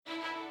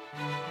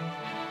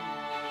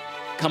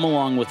Come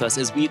along with us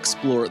as we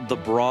explore the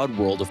broad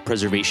world of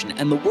preservation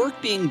and the work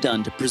being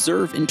done to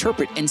preserve,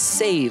 interpret, and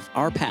save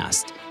our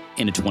past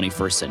in a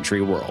 21st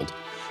century world.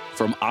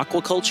 From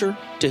aquaculture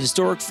to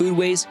historic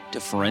foodways to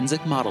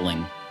forensic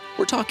modeling,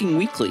 we're talking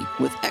weekly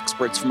with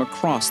experts from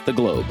across the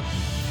globe.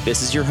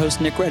 This is your host,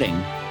 Nick Redding.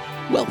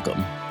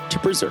 Welcome to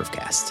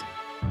PreserveCast.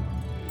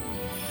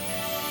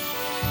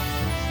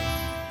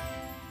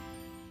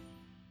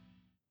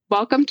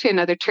 Welcome to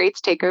another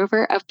Trades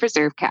Takeover of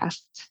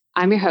PreserveCast.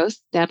 I'm your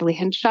host, Natalie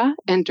Henshaw,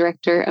 and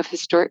Director of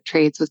Historic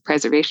Trades with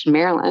Preservation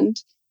Maryland.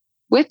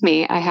 With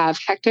me, I have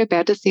Héctor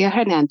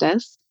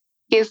Berdecía-Hernández.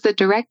 He is the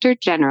Director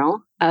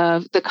General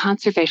of the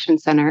Conservation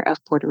Center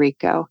of Puerto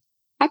Rico.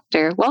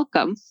 Héctor,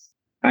 welcome.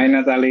 Hi,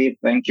 Natalie.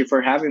 Thank you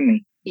for having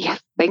me. Yes,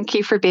 thank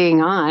you for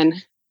being on.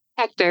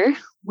 Héctor,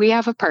 we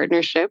have a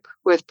partnership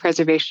with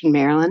Preservation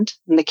Maryland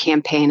and the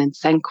campaign and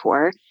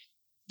CENCOR.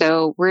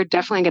 So we're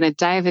definitely going to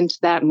dive into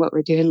that and what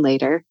we're doing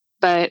later.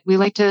 But we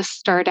like to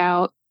start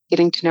out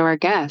getting to know our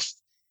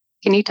guests.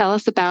 Can you tell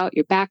us about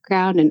your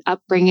background and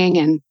upbringing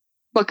and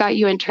what got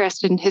you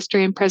interested in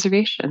history and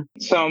preservation?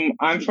 So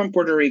I'm from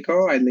Puerto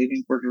Rico. I live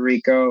in Puerto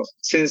Rico.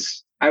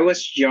 Since I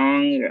was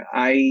young,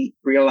 I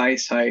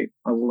realized I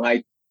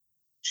like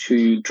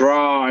to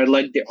draw. I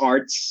like the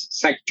arts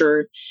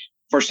sector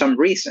for some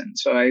reason.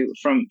 So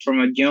from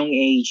a young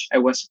age, I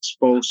was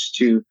exposed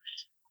to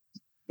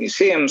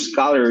museums,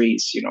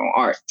 galleries,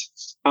 art.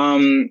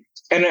 When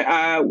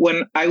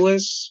I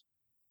was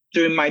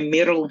during my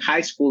middle and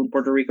high school in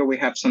Puerto Rico, we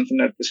have something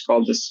that is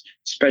called this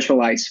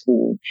specialized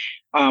school.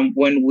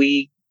 When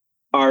we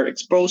are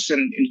exposed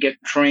and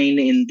get trained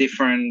in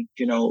different,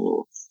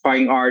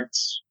 fine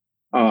arts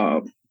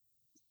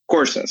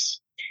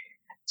courses.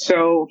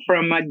 So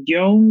from a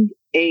young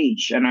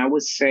age, and I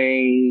would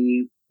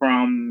say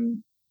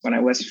from when I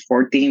was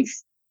 14,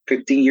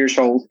 15 years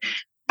old,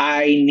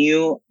 I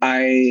knew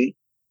I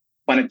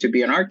wanted to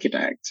be an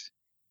architect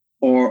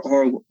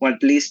or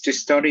at least to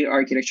study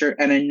architecture.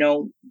 And I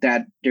know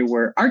that there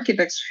were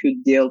architects who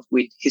dealt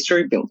with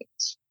historic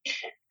buildings.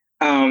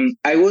 I've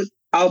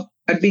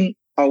been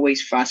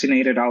always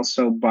fascinated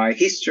also by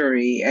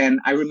history. And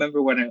I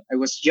remember when I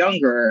was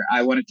younger,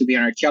 I wanted to be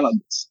an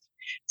archaeologist.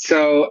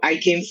 So I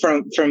came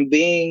from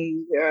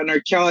being an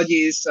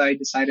archaeologist. I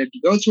decided to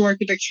go to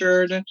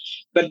architecture.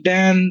 But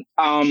then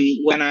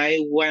when I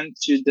went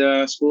to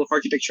the School of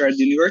Architecture at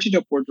the University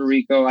of Puerto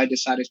Rico, I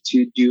decided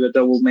to do a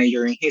double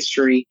major in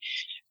history.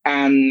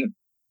 And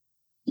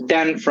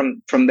then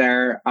from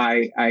there,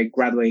 I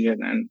graduated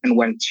and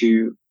went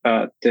to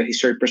the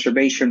Historic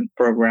Preservation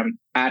program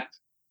at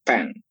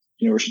Penn,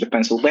 University of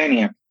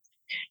Pennsylvania.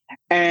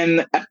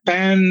 And at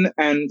Penn,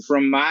 and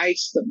from my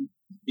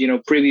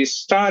previous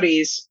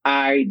studies,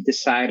 I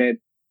decided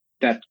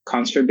that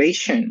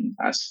conservation,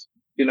 as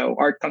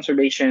art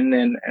conservation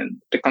and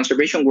the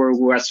conservation work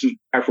was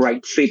a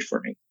right fit for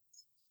me.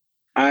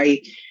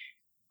 I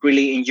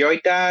really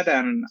enjoyed that,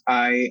 and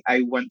I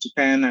went to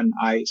Penn and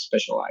I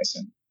specialized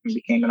and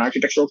became an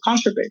architectural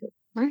conservator.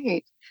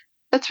 Right.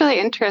 That's really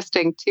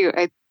interesting too.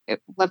 I'd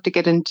love to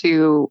get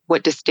into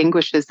what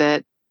distinguishes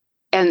it.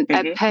 And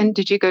at Penn,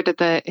 did you go to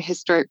the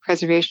Historic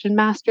Preservation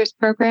Master's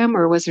program,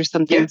 or was there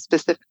something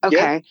specific?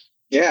 Okay.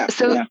 Yeah.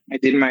 I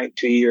did my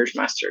 2 years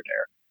master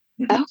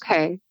there.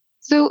 Okay.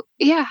 So,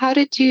 how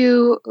did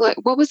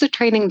what was the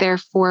training there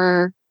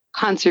for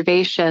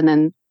conservation,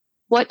 and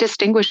what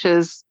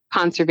distinguishes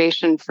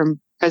conservation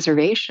from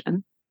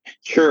preservation?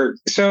 Sure.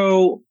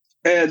 So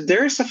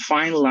there's a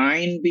fine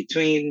line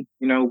between,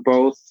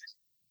 both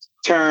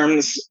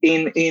terms.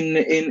 In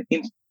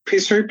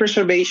history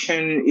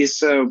preservation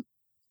is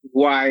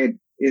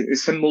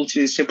it's a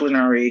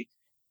multidisciplinary,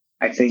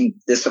 I think,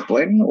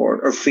 discipline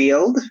or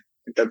field.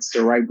 That's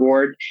the right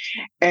word.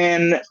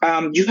 And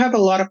you have a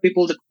lot of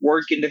people that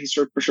work in the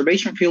historic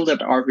preservation field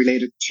that are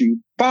related to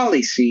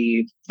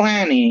policy,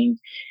 planning,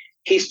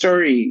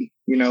 history,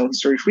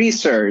 historic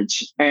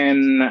research,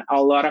 and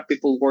a lot of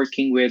people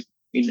working with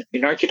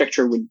in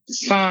architecture with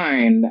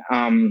design.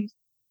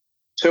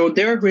 So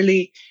there are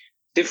really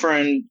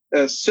different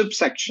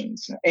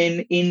subsections.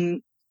 And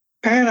in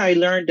Penn, I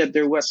learned that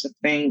there was a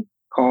thing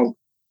called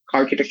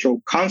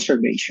architectural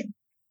conservation.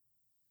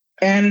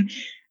 And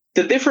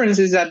the difference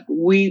is that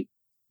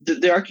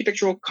the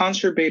architectural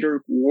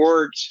conservator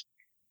works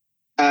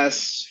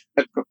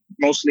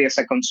mostly as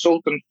a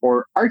consultant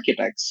for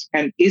architects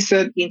and is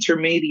an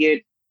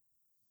intermediate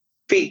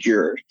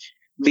figure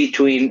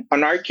between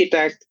an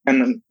architect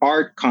and an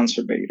art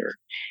conservator.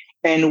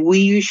 And we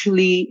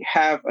usually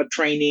have a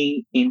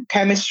training in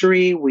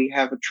chemistry. We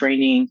have a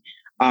training,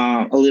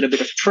 a little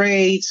bit of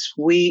trades.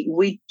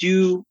 We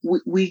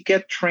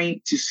get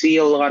trained to see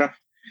a lot of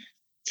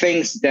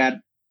things that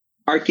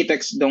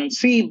architects don't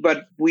see,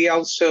 but we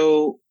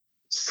also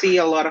see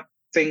a lot of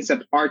things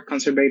that art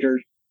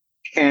conservators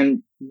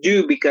can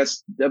do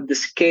because of the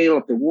scale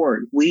of the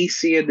work. We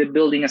see the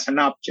building as an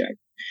object,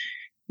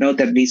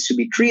 that needs to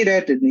be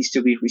treated, it needs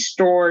to be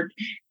restored.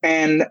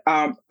 And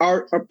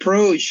our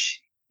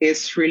approach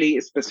is really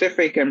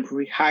specific and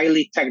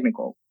highly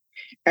technical.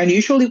 And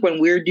usually when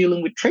we're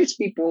dealing with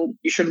tradespeople,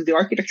 usually the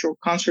architectural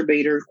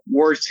conservator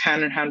works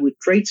hand in hand with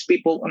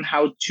tradespeople on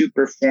how to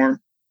perform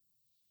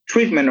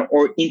treatment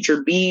or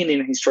intervene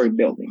in a historic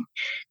building.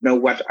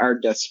 What are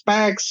the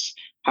specs,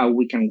 how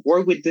we can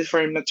work with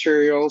different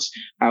materials,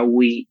 how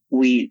we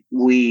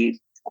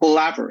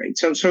collaborate.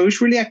 So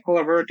it's really a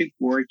collaborative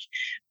work,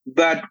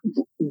 but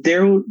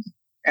there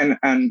and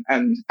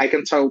I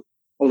can tell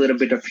a little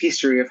bit of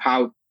history of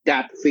how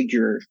that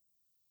figure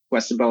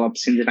was developed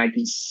in the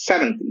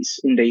 1970s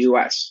in the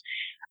US.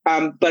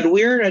 But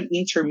we're an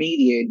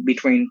intermediate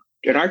between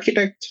an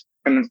architect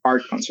and an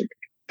art conservator.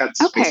 That's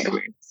okay.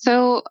 basically it.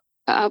 So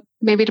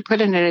maybe to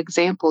put in an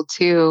example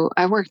too,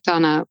 I worked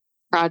on a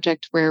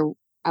project where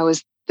I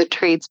was the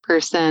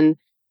tradesperson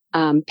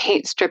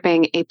paint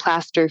stripping a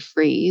plaster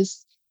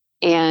frieze,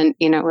 and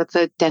with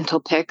the dental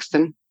picks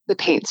and the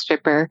paint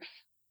stripper.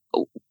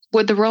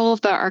 Would the role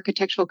of the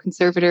architectural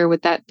conservator,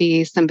 would that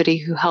be somebody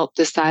who helped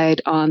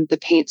decide on the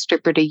paint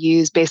stripper to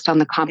use based on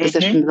the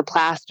composition of the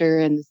plaster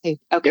and the safe?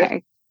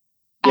 Okay.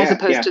 Yeah. As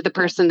opposed to the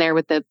person there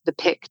with the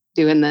pick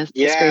doing the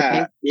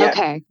scraping.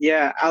 Okay.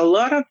 Yeah. A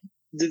lot of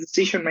the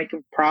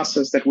decision-making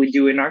process that we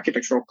do in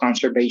architectural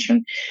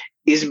conservation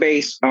is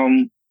based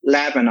on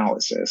lab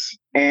analysis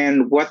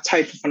and what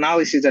type of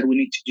analysis that we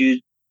need to do.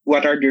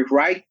 What are the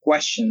right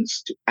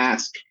questions to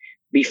ask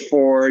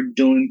before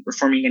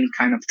performing any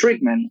kind of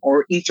treatment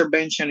or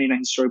intervention in a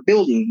historic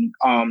building?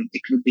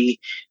 It could be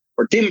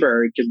for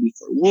timber, it could be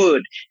for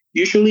wood.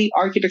 Usually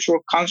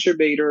architectural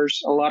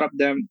conservators, a lot of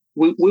them,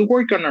 we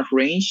work on a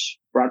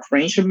broad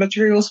range of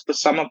materials, but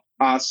some of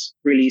us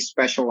really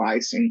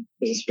specialize in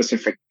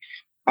specific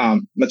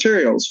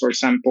materials. For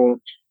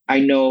example, I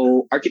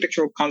know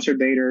architectural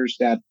conservators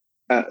that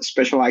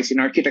specialize in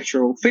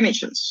architectural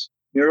finishes,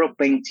 mural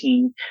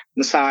painting,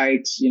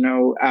 mosaics,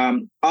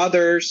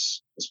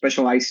 others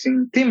specialize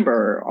in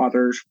timber,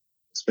 others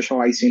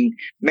specialize in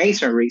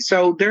masonry.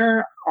 So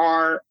there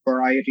are a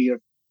variety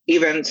of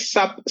even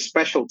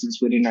sub-specialties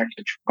within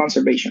architectural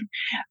conservation.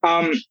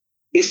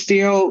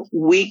 Still,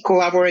 we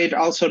collaborate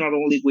also not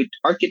only with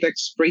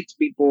architects,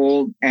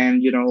 tradespeople,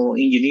 and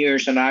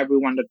engineers, and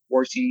everyone that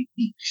works in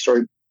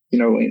historic,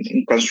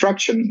 in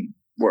construction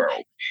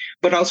world,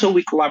 but also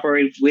we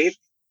collaborate with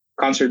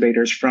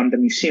conservators from the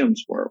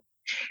museums world.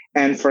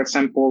 And for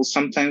example,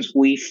 sometimes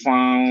we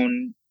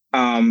found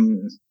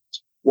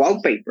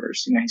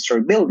wallpapers in a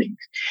historic building,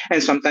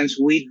 and sometimes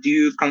we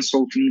do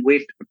consulting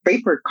with a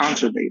paper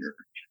conservator,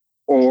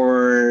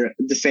 or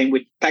the same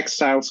with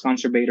textiles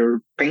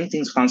conservator,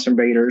 paintings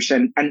conservators,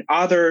 and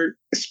other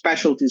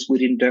specialties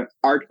within the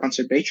art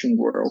conservation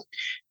world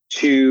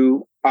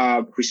to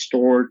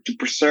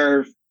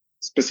preserve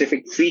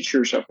specific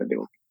features of the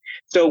building.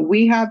 So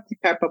we have the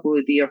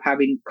capability of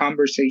having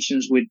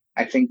conversations with,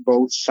 I think,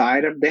 both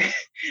sides of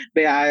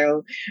the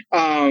aisle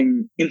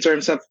in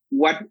terms of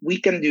what we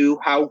can do,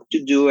 how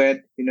to do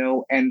it,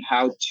 and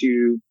how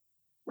to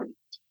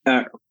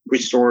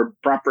restore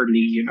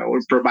properly, or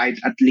provide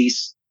at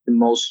least the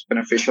most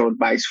beneficial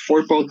advice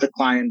for both the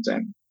client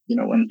and,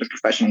 and the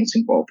professionals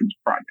involved in the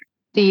project.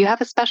 Do you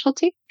have a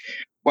specialty?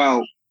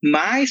 Well,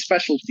 my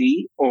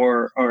specialty,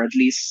 or at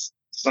least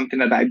something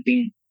that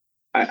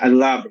I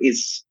love,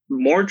 is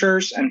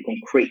mortars and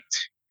concrete.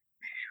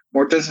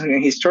 Mortars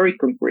and historic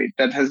concrete,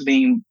 that has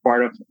been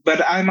part of,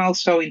 but I'm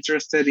also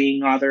interested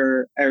in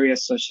other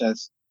areas such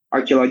as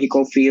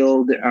archaeological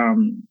field,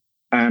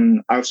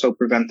 and also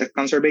preventive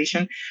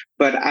conservation.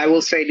 But I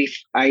will say if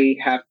I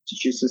have to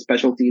choose a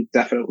specialty,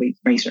 definitely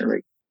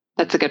masonry.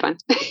 That's a good one.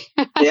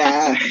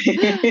 Yeah.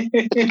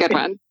 It's a good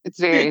one. It's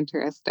very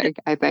interesting,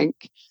 I think.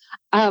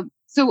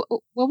 So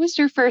what was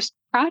your first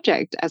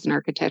project as an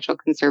architectural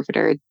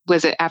conservator?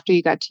 Was it after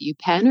you got to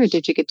UPenn, or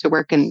did you get to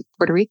work in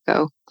Puerto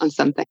Rico on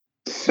something?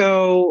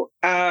 So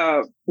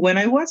when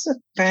I was at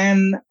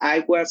Penn,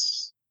 I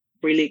was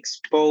really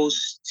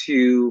exposed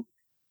to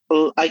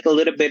like a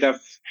little bit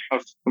of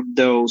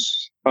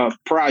those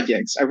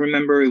projects. I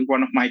remember in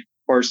one of my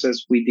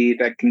courses, we did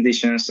a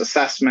conditions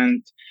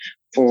assessment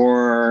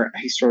for a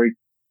historic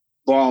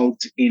vault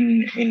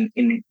in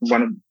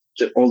one of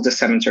the oldest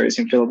cemeteries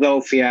in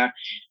Philadelphia.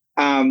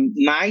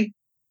 My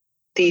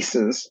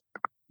thesis,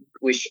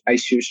 which I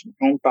choose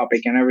my own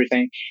topic and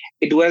everything,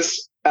 it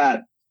was a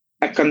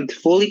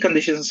fully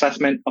conditions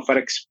assessment of an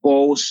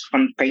exposed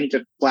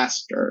unpainted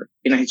plaster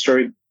in a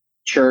historic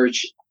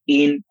church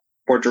in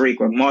Puerto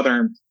Rico, a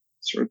modern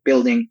sort of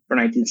building from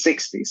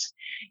 1960s.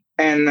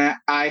 And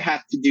I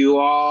had to do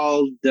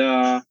all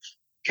the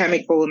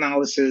chemical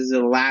analysis,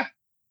 the lab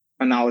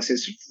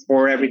analysis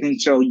for everything.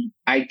 So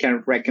I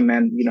can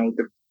recommend,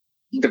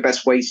 the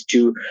best ways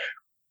to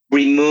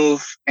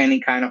remove any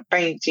kind of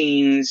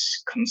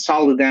paintings,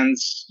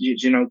 consolidants,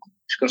 to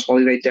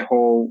consolidate the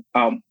whole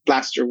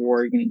plaster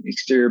work and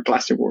exterior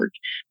plaster work,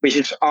 which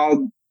is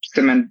all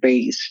cement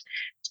based.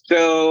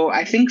 So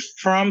I think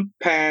from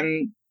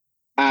Penn,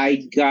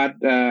 I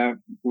got a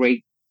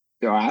great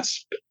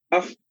grasp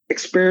of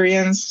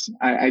experience.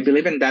 I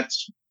believe in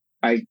that's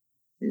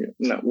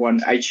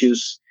one I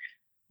choose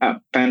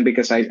Penn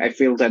because I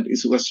feel that it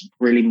was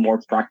really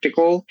more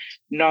practical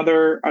than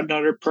other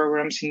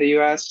programs in the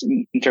U.S.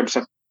 In terms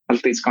of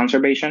at least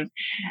conservation.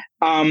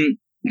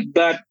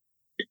 But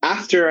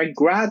after I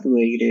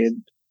graduated,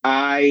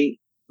 I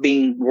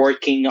been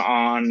working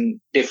on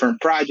different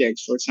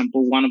projects. For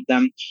example, one of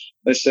them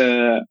was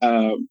the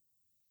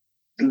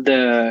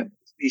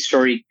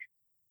historic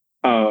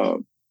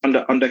on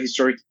the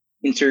historic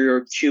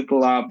interior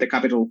cupola of the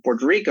capital of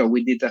Puerto Rico.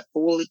 We did a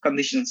full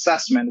condition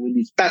assessment. We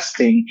did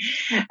testing.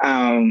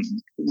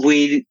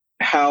 We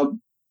helped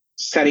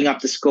setting up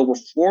the scope of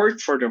work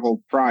for the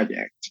whole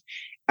project.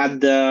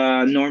 At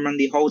the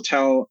Normandy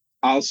Hotel,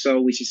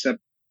 also, which is a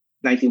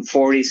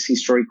 1940s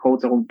historic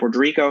hotel in Puerto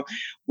Rico,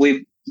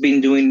 we've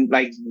been doing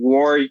like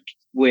work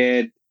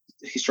with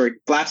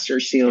historic plaster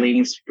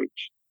ceilings,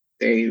 which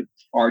they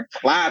are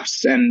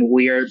collapsed, and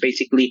we are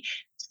basically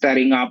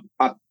setting up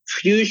a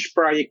huge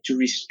project to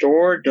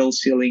restore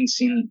those ceilings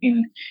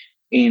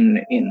in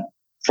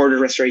for the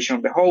restoration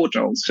of the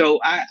hotel. So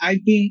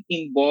I've been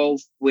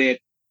involved with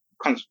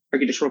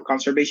architectural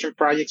conservation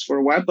projects for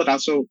a while, but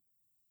also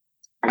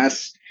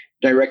as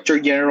Director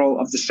General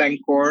of the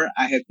CENCOR,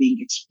 I have been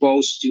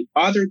exposed to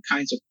other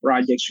kinds of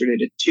projects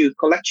related to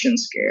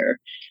collections care,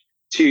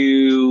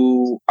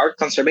 to art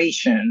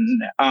conservation,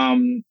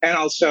 and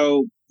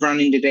also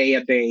running the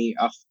day-to-day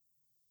of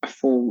a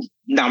full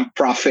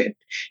nonprofit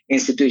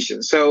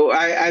institution. So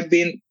I've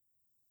been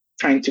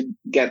trying to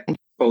get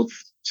both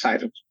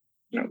sides of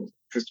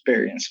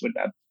experience with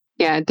that.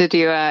 Yeah. Did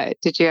you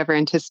ever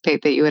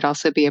anticipate that you would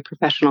also be a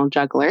professional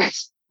juggler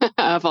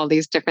of all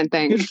these different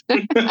things?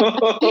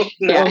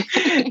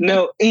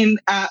 No.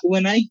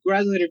 When I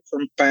graduated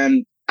from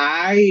Penn,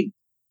 I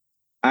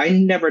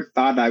never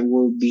thought I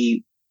would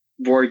be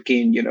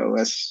working,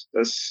 as a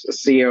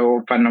CEO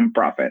of a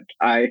nonprofit.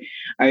 I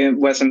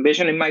was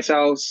envisioning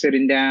myself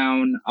sitting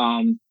down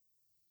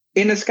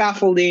in a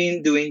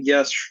scaffolding, doing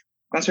just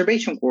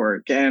conservation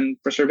work and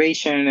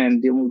preservation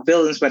and dealing with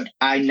buildings, but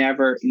I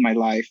never in my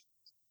life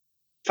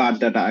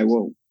thought that I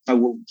will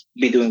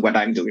be doing what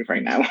I'm doing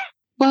right now.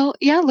 Well,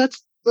 yeah,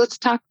 let's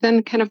talk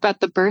then kind of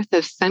about the birth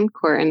of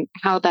CENCOR and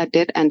how that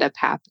did end up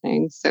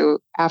happening. So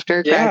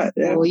after grad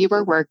school, you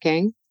were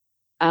working.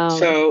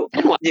 So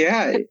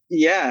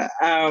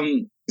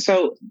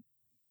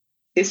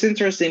it's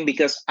interesting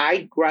because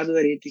I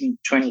graduated in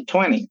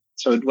 2020.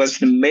 So it was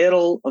the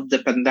middle of the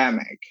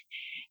pandemic.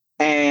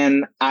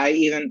 And I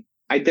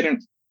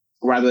didn't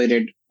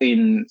graduated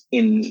in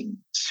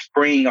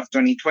spring of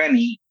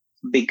 2020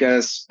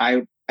 because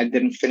I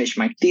didn't finish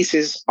my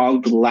thesis.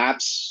 All the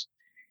labs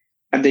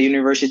at the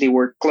university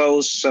were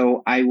closed.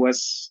 So I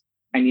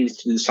needed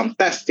to do some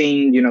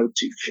testing,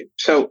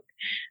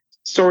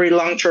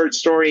 short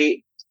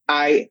story,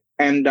 I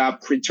end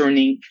up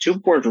returning to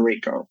Puerto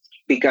Rico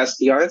because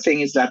the other thing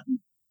is that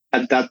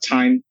at that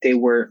time there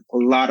were a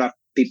lot of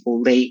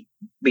people a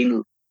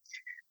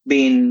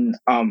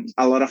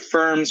lot of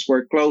firms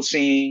were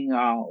closing,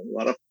 a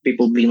lot of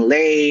people being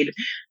laid.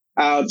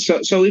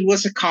 So it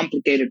was a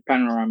complicated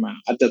panorama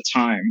at the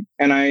time,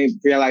 and I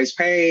realized,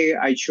 hey,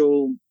 I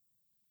should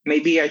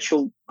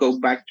go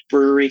back to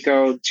Puerto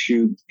Rico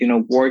to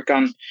work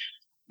on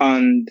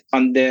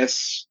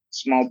this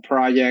small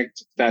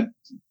project that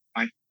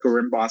my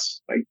current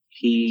boss, like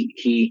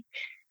he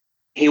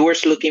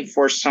was looking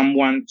for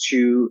someone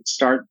to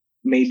start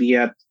maybe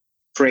a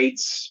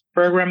trades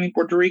program in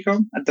Puerto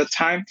Rico at the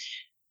time.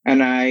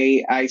 And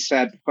I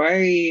said,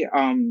 hey,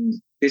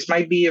 this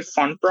might be a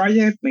fun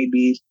project,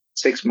 maybe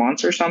 6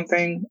 months or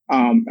something.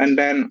 And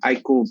then I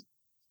could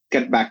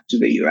get back to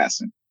the US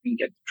and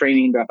get the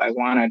training that I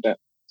wanted.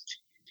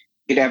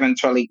 It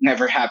eventually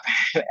never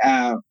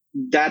happened.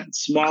 That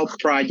small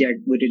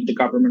project within the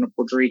government of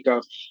Puerto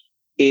Rico,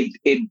 it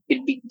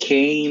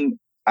became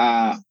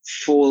a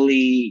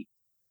fully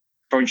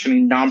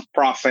functioning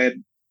nonprofit,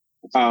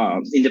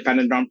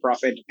 independent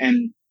nonprofit,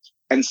 and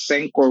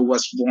CENCOR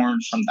was born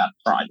from that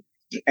project.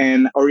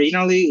 And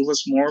originally, it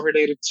was more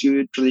related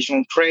to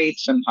traditional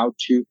trades and how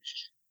to,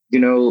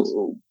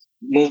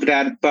 move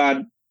that.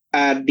 But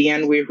at the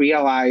end, we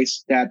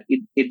realized that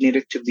it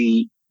needed to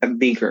be a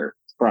bigger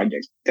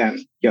project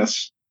than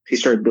just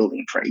historic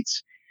building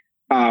trades.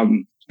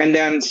 And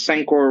then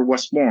CENCOR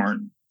was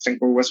born.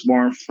 CENCOR was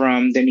born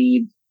from the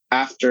need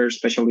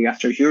especially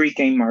after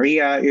Hurricane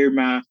Maria,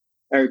 Irma,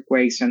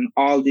 earthquakes, and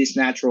all these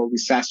natural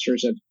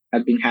disasters that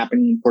had been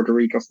happening in Puerto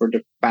Rico for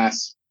the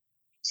past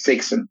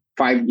 6 and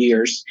 5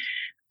 years,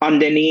 on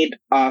the need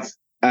of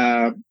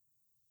a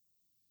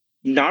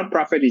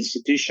nonprofit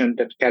institution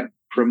that can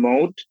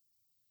promote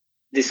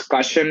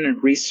discussion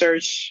and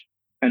research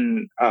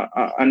and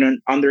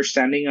an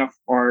understanding of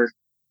our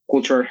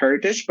cultural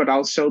heritage, but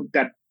also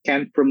that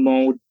can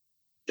promote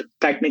the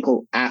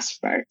technical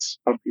aspects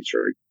of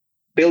future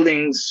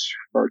buildings,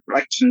 for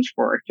collections,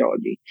 for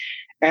archaeology.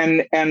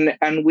 And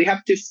we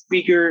have to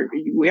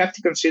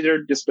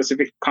consider the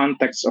specific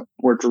context of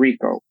Puerto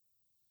Rico.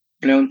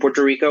 In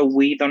Puerto Rico,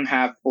 we don't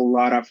have a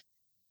lot of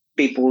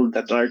people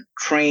that are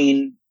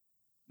trained.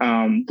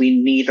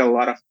 We need a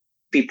lot of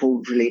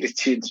people related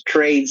to the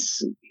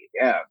trades.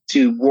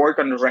 to work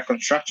on the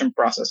reconstruction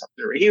process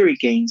after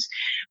hurricanes.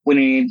 We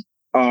need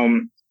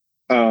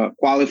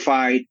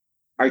qualified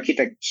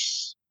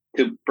architects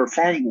to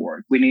perform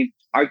work. We need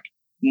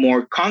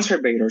more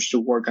conservators to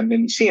work on the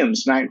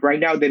museums. Right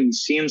now, the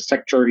museum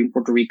sector in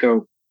Puerto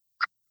Rico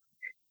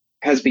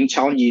has been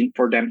challenging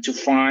for them to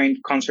find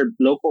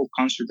local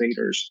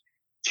conservators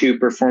to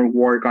perform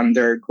work on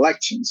their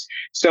collections.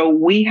 So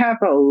we have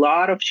a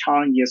lot of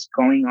challenges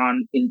going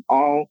on in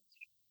all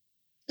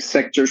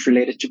sectors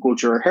related to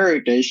cultural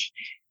heritage.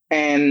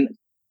 And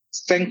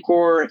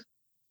CENCOR,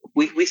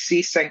 we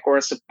see CENCOR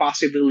as a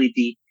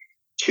possibility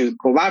to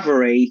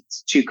collaborate,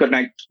 to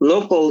connect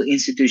local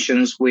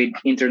institutions with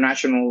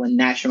international and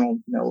national,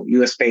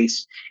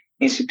 US-based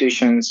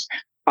institutions,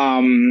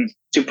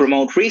 to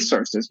promote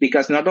resources,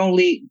 because not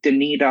only the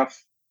need of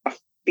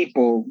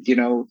people,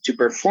 to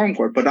perform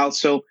work, but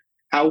also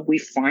how we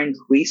find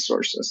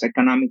resources,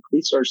 economic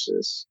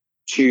resources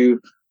to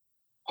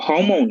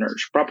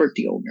homeowners,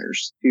 property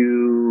owners,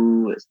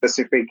 to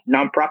specific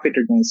nonprofit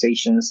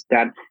organizations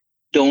that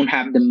don't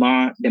have the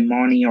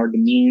money or the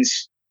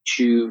means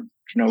to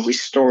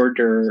restore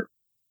their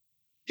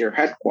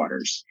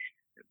headquarters,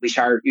 which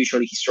are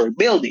usually historic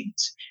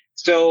buildings.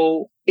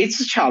 So it's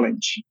a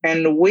challenge,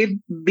 and we've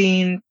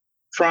been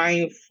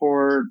trying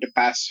for the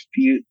past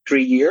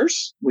 3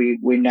 years. We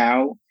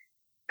now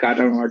got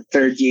on our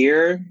third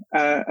year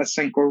as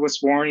CENCOR was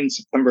born in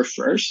September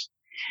 1st,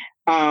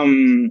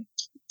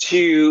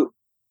 to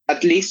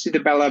at least to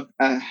develop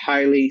a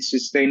highly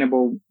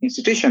sustainable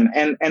institution.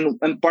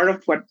 And part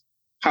of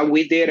how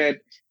we did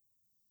it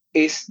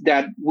is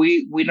that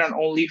we not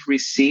only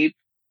receive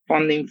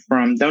funding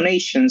from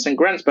donations and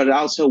grants, but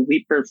also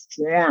we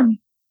perform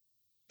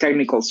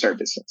technical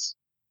services.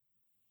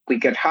 We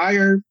get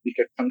hired, we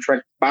get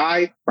contracted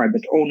by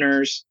private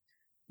owners,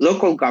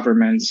 local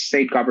governments,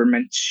 state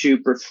government to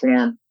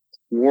perform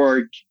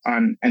work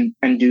on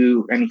and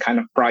do any kind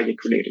of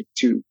project related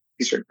to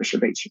historic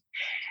preservation.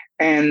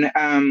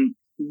 And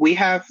we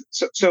have,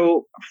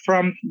 so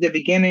from the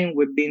beginning,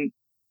 we've been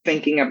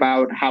thinking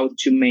about how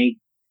to make,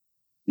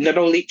 not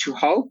only to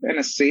help and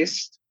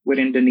assist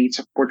within the needs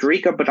of Puerto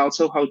Rico, but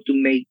also how to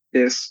make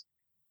this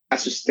a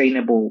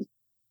sustainable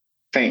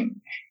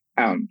thing.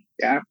 And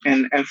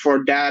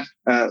for that,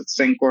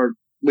 CENCOR,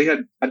 we had,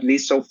 at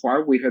least so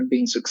far, we have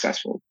been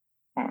successful.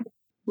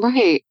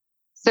 Right.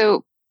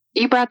 So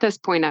you brought this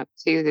point up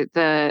to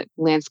the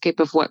landscape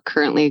of what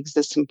currently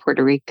exists in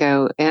Puerto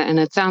Rico. And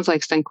it sounds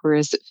like CENCOR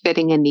is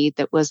fitting a need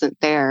that wasn't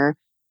there.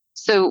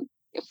 So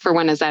for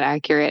one, is that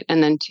accurate?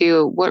 And then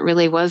two, what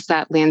really was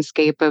that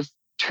landscape of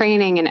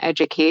training and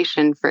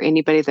education for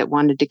anybody that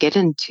wanted to get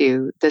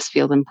into this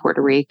field in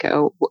Puerto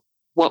Rico?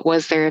 What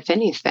was there, if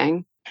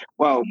anything?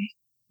 Well,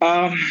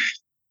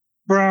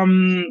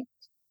 from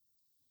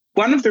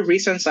one of the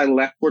reasons I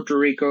left Puerto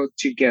Rico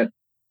to get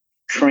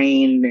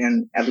trained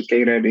and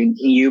educated in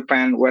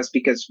UPenn was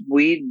because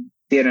we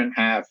didn't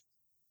have,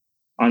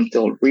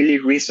 until really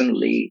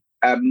recently,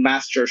 a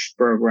master's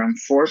program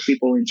for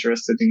people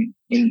interested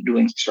in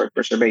doing historic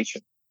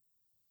preservation.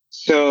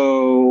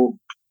 So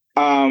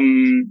that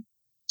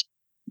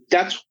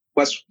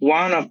was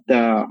one of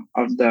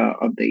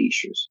the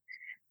issues.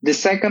 The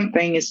second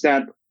thing is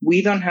that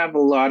we don't have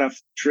a lot of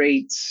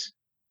trades.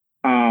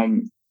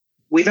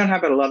 We don't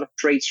have a lot of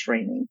trades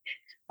training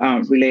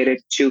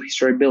related to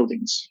historic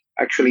buildings.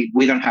 Actually,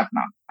 we don't have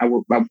none. I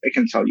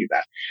can tell you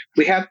that.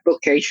 We have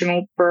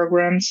vocational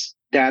programs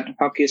that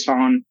focus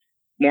on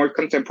more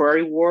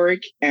contemporary work.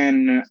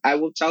 And I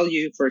will tell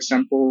you, for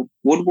example,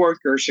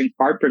 woodworkers and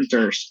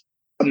carpenters,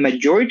 a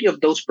majority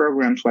of those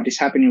programs, what is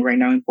happening right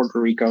now in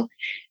Puerto Rico,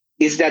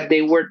 is that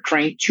they were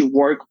trained to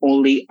work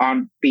only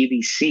on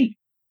PVC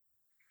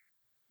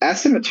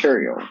as a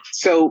material.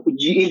 So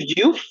if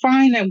you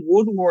find a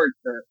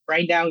woodworker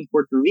right now in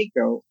Puerto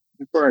Rico,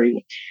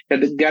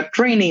 that got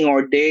training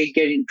or they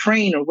getting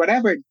trained or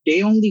whatever,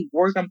 they only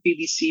work on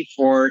PVC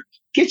for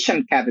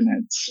kitchen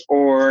cabinets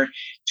or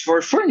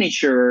for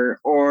furniture,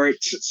 or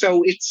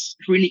so it's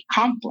really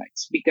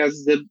complex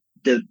because the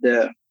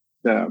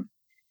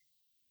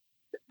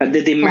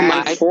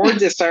demand for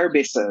the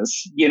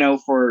services,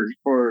 for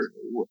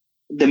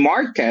the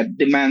market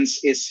demands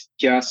is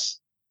just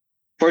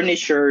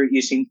furniture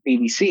using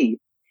PVC.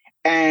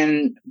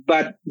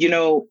 But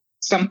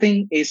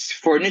something is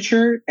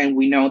furniture, and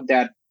we know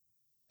that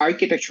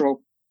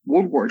architectural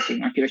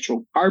woodworking,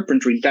 architectural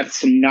carpentry,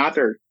 that's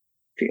another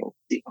field,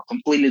 a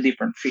completely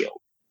different field.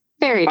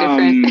 Very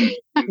different.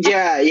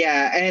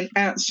 Yeah.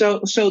 And so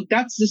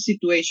that's the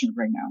situation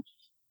right now.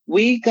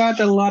 We got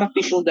a lot of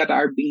people that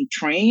are being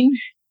trained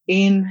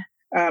in,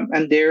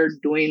 and they're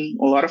doing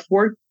a lot of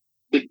work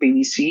with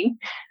PVC,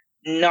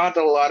 not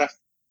a lot of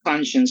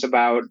conscience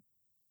about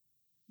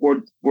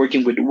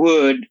working with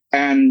wood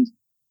and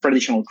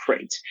traditional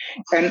trades.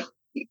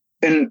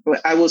 And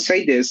I will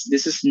say this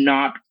is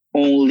not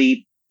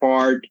only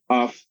part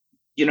of,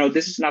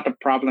 this is not a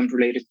problem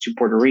related to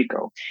Puerto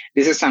Rico.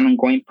 This is an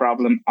ongoing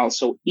problem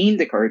also in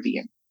the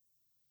Caribbean.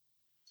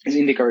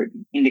 in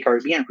the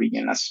Caribbean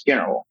region as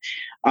general.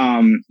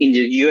 In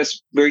the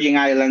U.S. Virgin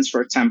Islands,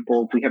 for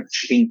example, we have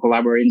been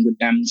collaborating with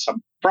them in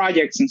some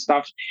projects and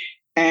stuff,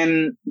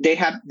 and they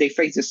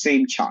face the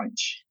same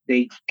challenge.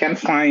 They can't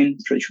find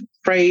traditional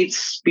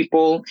trades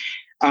people.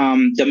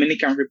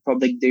 Dominican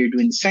Republic, they're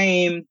doing the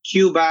same.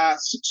 Cuba,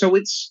 so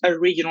it's a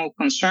regional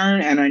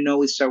concern, and I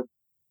know it's a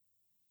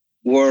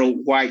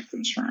worldwide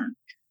concern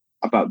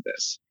about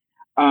this.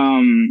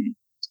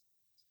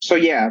 So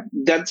yeah,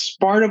 that's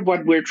part of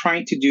what we're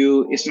trying to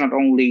do. Is not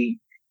only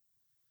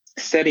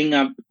setting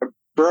up a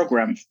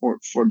program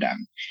for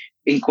them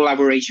in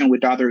collaboration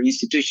with other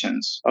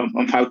institutions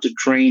on how to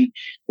train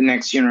the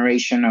next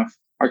generation of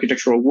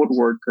architectural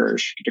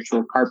woodworkers,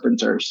 architectural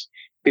carpenters,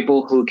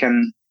 people who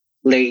can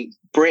lay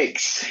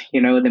bricks,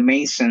 the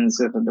masons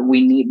that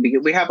we need,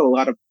 because we have a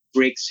lot of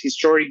bricks,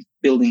 historic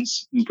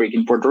buildings in brick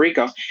in Puerto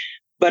Rico,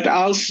 but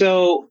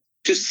also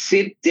to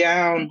sit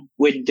down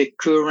with the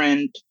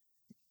current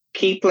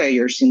key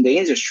players in the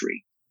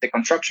industry, the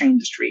construction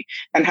industry,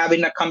 and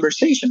having a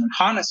conversation, an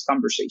honest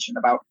conversation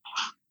about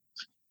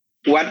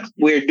what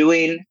we're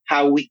doing,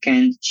 how we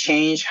can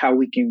change, how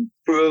we can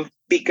improve,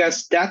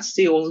 because that's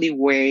the only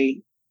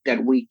way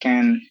that we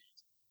can,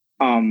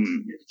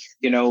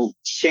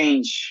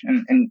 change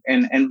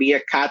and be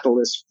a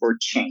catalyst for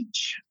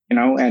change,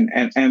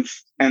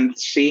 and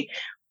see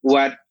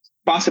what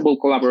possible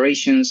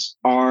collaborations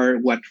are,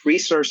 what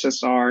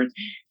resources are.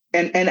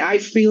 And I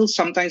feel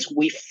sometimes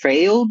we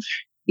failed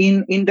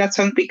in that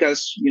sense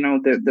because,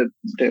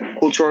 the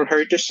cultural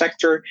heritage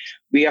sector,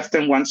 we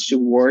often want to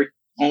work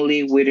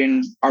only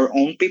within our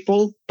own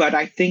people. But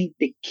I think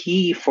the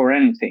key for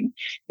anything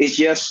is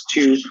just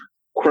to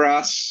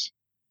cross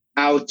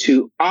out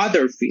to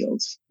other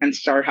fields and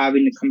start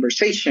having a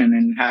conversation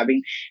and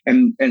having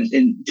and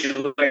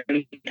do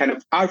any kind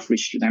of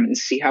outreach to them and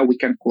see how we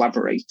can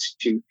collaborate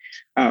to,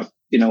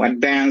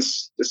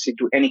 advance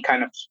any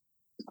kind of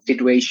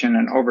situation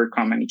and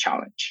overcome any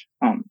challenge.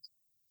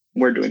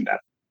 We're doing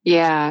that.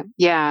 Yeah,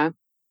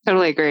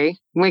 totally agree.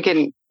 We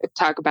can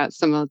talk about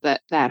some of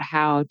that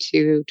how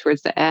to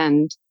towards the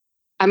end.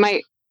 I'm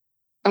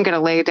going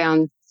to lay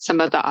down some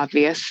of the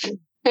obvious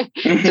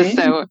just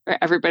so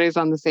everybody's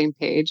on the same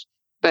page.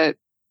 But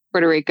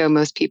Puerto Rico,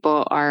 most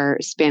people are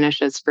Spanish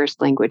as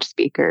first language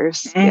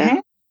speakers. Mm-hmm.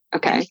 Yeah.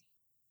 Okay.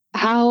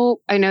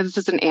 I know this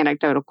is an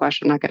anecdotal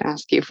question. I'm not going to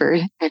ask you for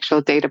an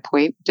actual data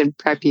point to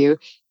prep you,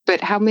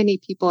 but how many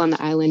people on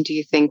the island do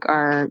you think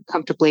are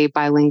comfortably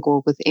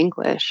bilingual with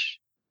English?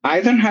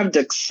 I don't have the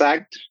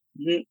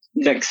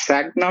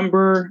exact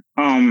number,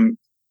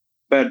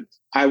 but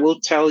I will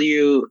tell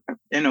you,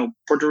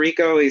 Puerto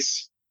Rico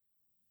is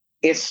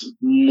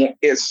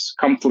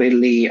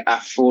completely a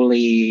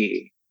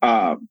fully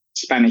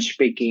Spanish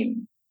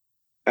speaking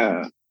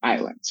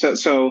island.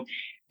 So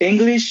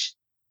English,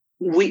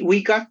 we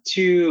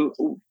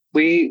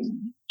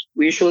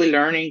usually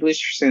learn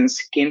English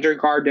since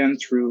kindergarten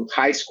through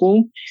high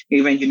school,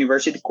 even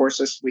university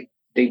courses.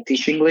 They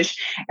teach English,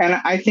 and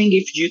I think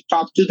if you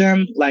talk to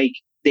them, like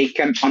they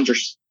can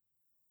understand.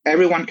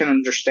 Everyone can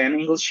understand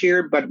English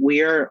here, but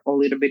we are a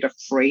little bit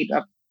afraid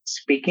of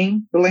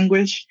speaking the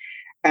language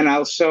and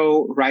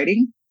also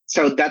writing.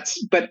 So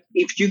but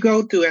if you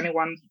go to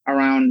anyone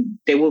around,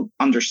 they will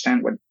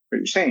understand what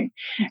you're saying.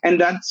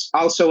 And that's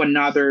also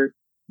another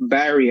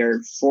barrier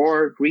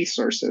for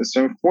resources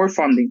or for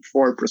funding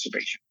for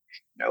preservation.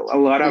 A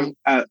lot of,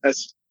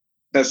 as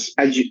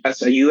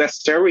a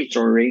U.S.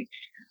 territory,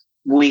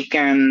 we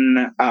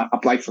can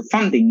apply for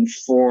funding,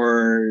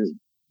 for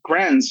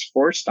grants,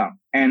 for stuff,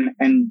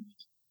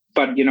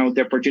 but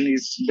the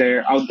opportunities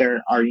out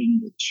there are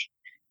English.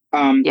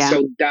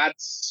 So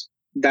that's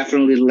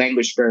definitely the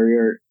language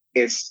barrier.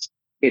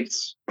 It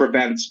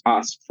prevents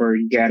us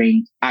from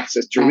getting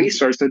access to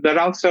resources, but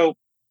also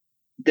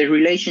the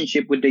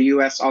relationship with the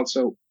U.S.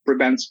 also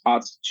prevents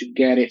us to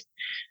get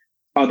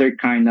other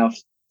kind of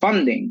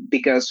funding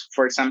because,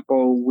 for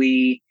example,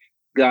 we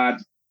got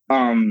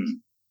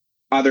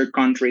other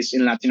countries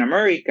in Latin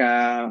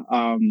America,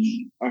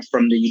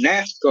 from the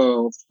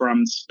UNESCO,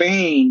 from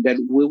Spain, that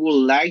we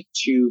would like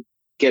to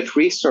get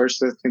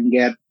resources and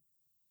get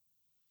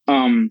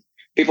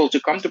people to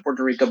come to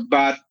Puerto Rico,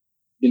 but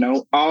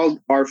all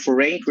our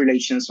foreign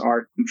relations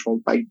are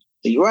controlled by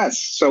the US.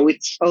 So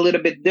it's a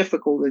little bit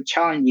difficult and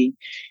challenging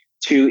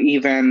to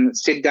even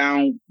sit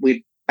down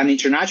with an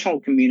international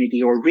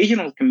community or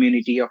regional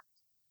community of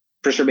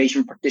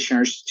preservation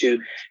practitioners to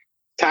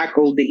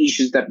tackle the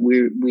issues that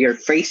we are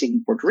facing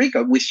in Puerto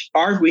Rico, which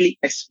are really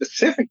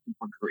specific to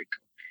Puerto Rico.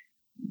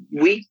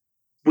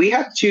 We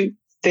have to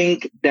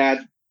think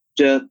that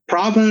the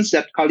problems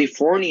that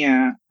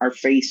California are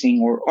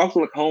facing, or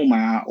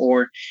Oklahoma,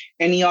 or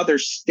any other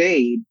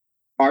state,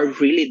 are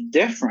really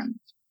different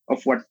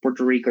of what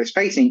Puerto Rico is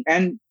facing,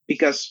 and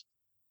because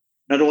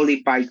not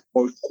only by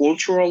our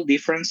cultural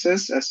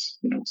differences, as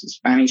it's a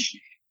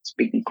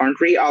Spanish-speaking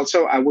country,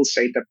 also I will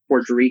say that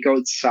Puerto Rico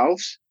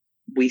itself,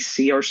 we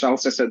see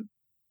ourselves as a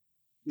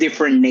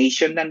different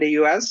nation than the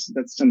U.S.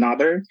 That's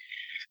another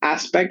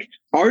aspect,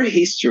 our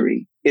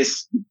history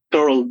is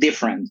totally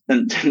different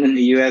than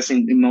the U.S.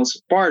 in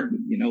most part.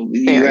 The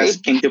U.S.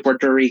 came to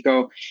Puerto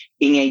Rico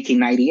in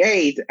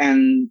 1898,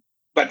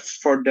 but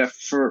for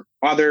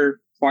other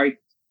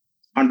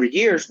 500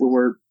 years, we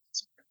were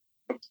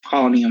a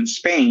colony of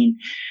Spain.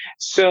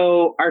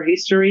 So our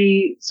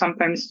history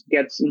sometimes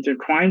gets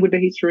intertwined with the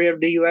history of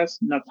the U.S.,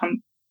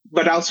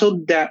 but also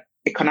the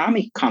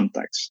economic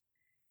context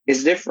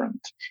is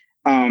different.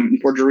 In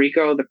Puerto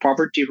Rico, the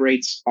poverty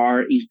rates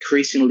are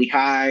increasingly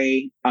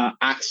high,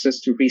 access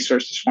to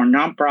resources for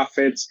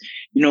nonprofits,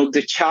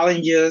 the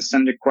challenges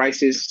and the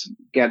crisis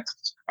get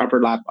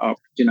overlap of,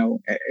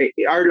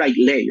 are like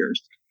layers.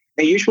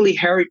 And usually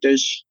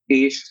heritage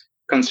is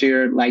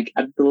considered like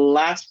at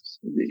the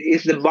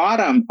is the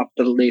bottom of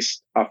the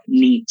list of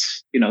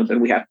needs, that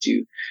we have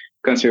to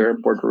consider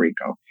in Puerto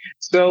Rico.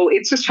 So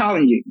it's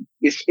challenging.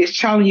 It's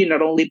challenging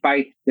not only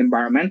by the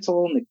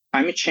environmental and the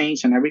climate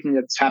change and everything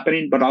that's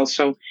happening, but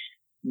also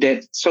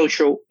the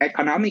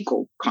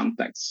socio-economical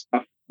context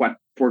of what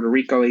Puerto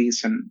Rico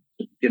is and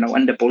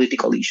the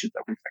political issues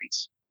that we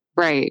face.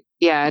 Right.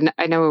 Yeah. And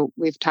I know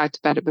we've talked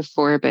about it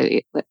before, but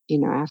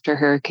after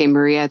Hurricane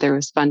Maria, there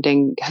was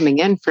funding coming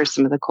in for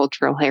some of the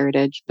cultural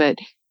heritage, but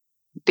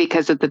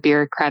because of the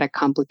bureaucratic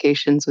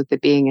complications with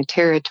it being a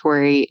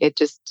territory, it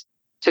just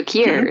took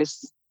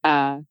years.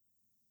 Mm-hmm.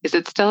 Is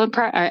it still in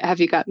have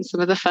you gotten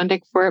some of the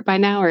funding for it by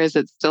now, or is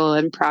it still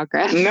in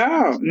progress?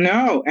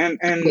 No.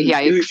 And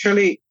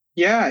usually,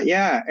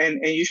 And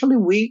usually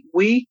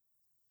we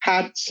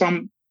had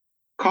some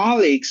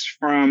colleagues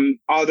from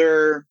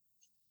other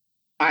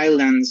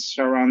islands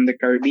around the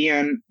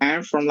Caribbean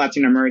and from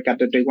Latin America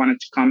that they wanted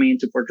to come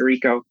into Puerto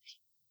Rico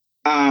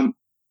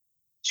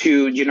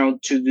to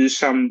do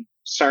some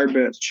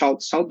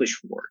salvage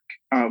work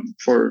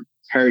for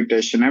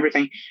heritage and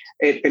everything.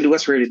 It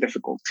was really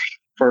difficult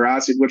for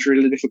us. It was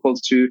really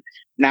difficult to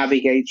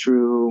navigate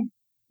through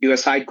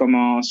U.S.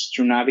 ICOMOS,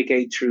 to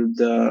navigate through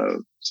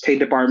the State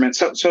Department.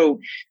 So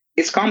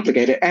it's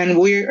complicated, and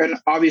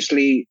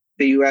obviously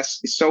the U.S.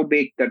 is so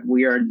big that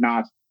we are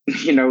not,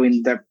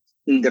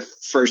 in the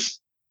first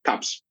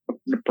tops of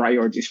the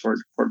priorities for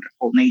the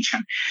whole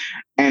nation,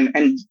 and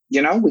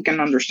we can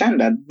understand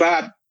that,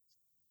 but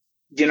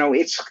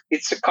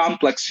it's a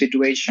complex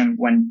situation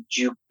when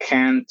you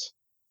can't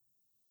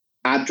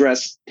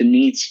address the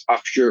needs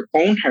of your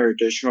own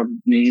heritage or the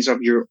needs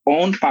of your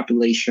own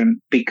population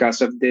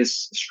because of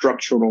these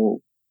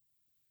structural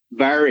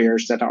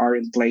barriers that are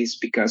in place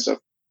because of,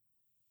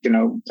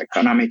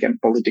 economic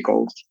and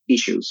political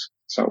issues.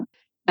 So,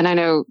 and I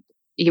know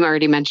you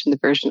already mentioned the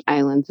Virgin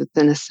Islands. It's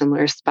in a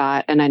similar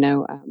spot. And I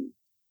know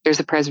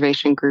there's a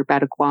preservation group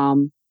out of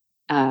Guam.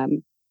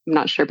 I'm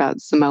not sure about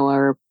Samoa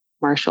or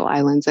Marshall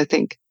Islands. I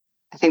think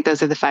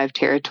those are the 5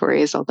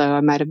 territories, although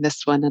I might have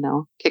missed one and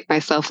I'll kick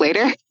myself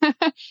later.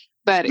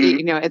 But,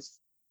 it's,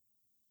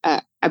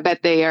 I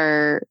bet they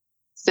are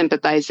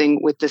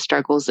sympathizing with the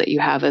struggles that you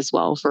have as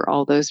well for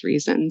all those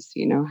reasons,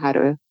 how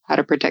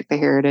to protect the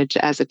heritage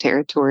as a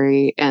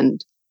territory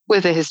and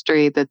with a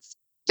history that's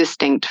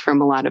distinct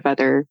from a lot of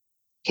other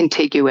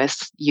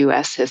contiguous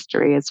U.S.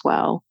 history as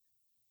well.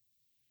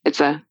 It's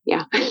a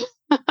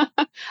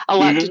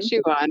lot to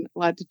chew on.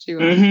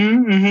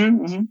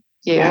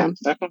 Yeah,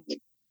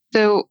 definitely.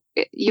 So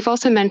you've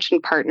also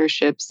mentioned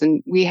partnerships,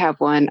 and we have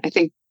one. I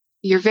think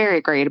you're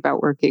very great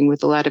about working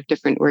with a lot of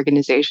different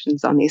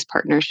organizations on these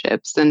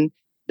partnerships. And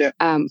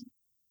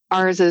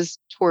ours is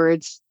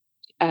towards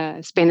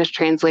Spanish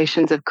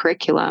translations of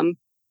curriculum.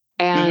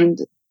 And,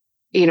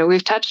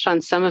 we've touched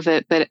on some of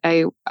it, but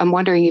I'm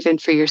wondering even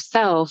for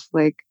yourself,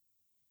 like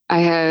I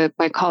have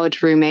my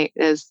college roommate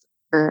is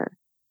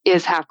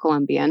half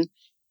Colombian,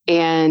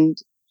 and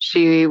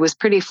she was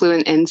pretty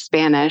fluent in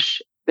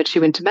Spanish, but she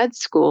went to med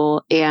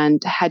school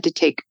and had to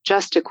take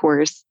just a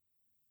course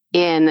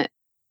in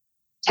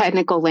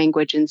technical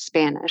language in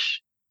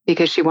Spanish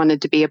because she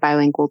wanted to be a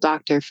bilingual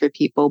doctor for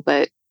people.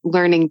 But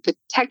learning the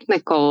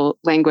technical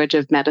language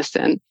of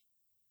medicine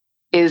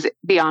is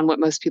beyond what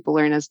most people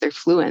learn as they're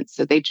fluent.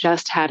 So they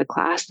just had a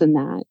class in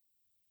that.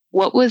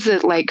 What was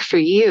it like for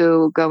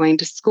you going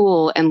to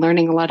school and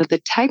learning a lot of the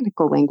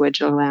technical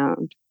language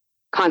around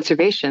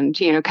conservation?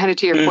 Kind of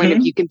to your point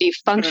of you can be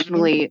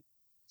functionally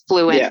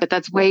fluent, but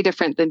that's way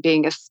different than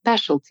being a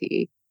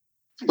specialty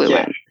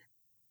fluent.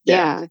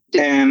 Yeah.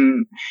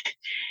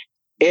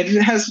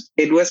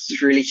 It was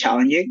really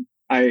challenging.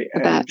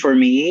 For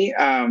me,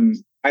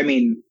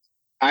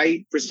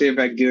 I received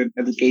a good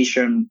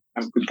education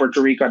in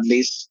Puerto Rico. At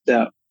least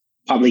the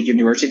public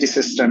university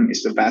system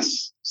is the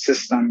best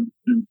system,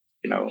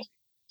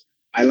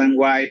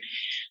 island-wide.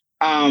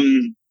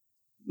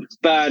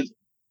 But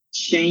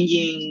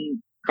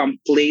changing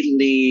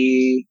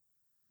completely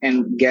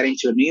and getting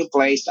to a new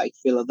place like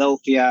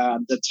Philadelphia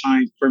at the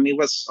time, for me,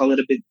 was a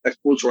little bit a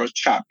cultural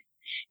shock.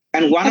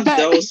 And one of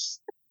those...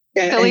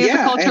 Philly is a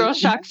cultural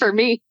shock for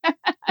me.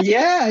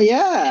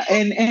 Yeah.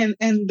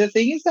 And the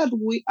thing is that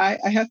I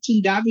had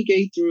to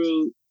navigate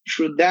through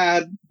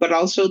that, but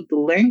also the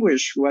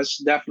language was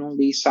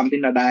definitely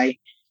something that I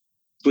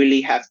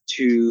really have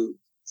to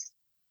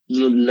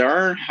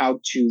learn how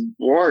to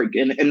work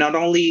and not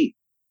only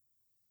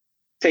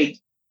take.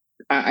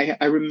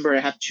 I remember I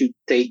had to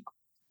take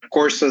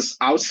courses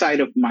outside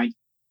of my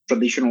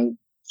traditional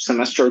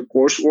semester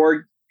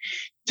coursework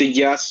to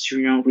just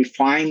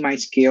refine my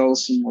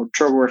skills in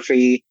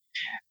orthography,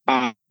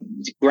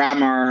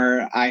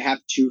 grammar. I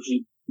have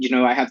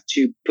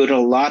to put a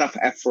lot of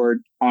effort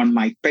on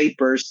my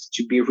papers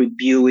to be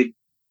reviewed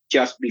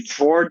just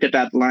before the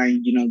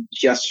deadline,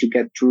 just to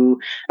get through.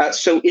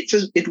 So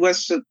it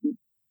was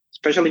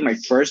especially my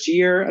first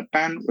year at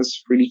Penn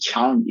was really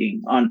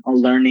challenging on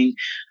learning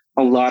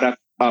a lot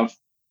of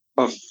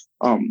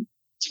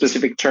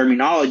specific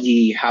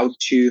terminology, how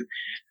to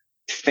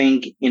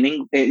think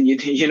in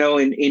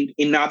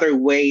other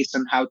ways,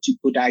 and how to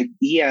put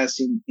ideas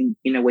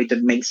in a way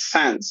that makes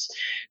sense.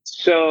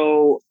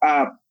 So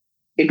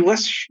it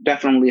was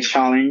definitely a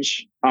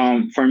challenge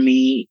for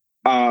me.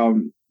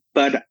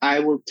 But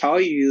I will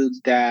tell you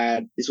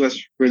that this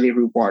was really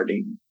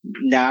rewarding.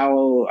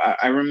 Now,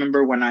 I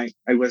remember when I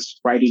was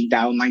writing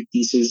down my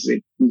thesis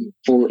in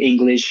full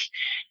English.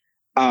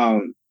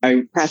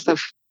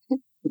 Impressive.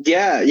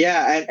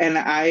 Yeah, and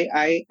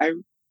I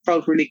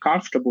felt really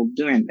comfortable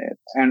doing it,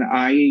 and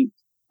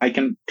I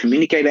can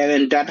communicate it,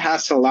 and that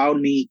has allowed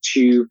me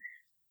to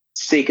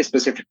seek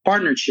specific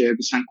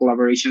partnerships and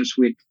collaborations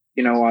with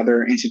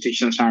other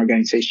institutions and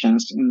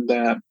organizations in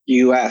the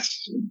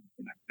U.S., in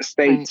the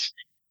States.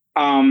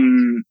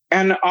 Right.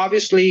 And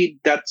obviously,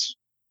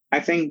 I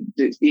think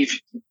if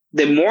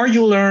the more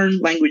you learn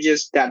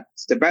languages,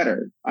 that's the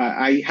better.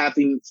 I have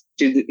in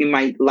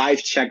my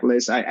life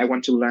checklist, I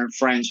want to learn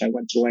French, I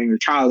want to learn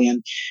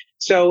Italian.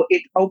 So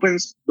it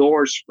opens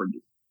doors for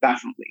you,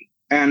 definitely.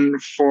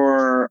 And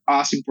for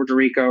us in Puerto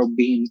Rico,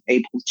 being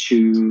able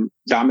to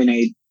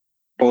dominate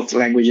both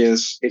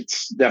languages,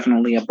 it's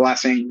definitely a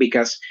blessing,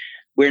 because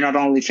we're not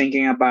only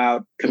thinking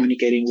about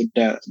communicating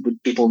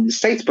with people in the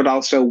States, but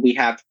also we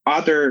have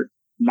other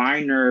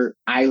minor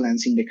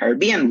islands in the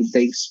Caribbean which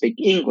they speak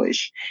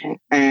English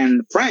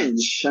and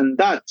French and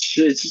Dutch.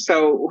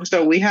 So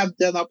we have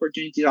that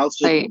opportunity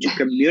also to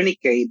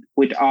communicate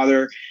with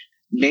other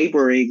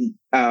neighboring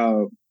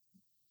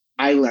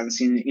islands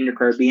in the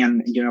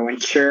Caribbean,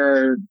 and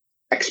share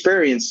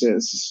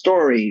experiences,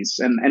 stories,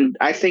 and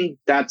I think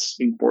that's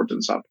the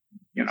importance of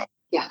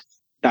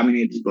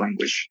dominating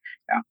language.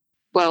 Yeah.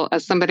 Well,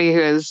 as somebody who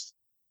has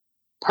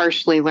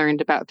partially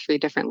learned about 3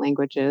 different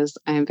languages,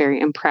 I am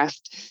very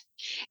impressed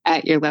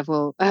at your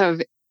level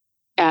of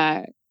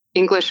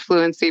English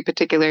fluency,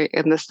 particularly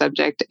in this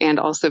subject, and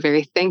also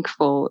very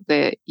thankful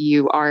that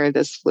you are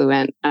this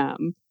fluent.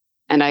 And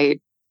I,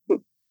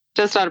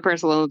 just on a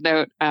personal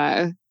note,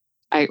 I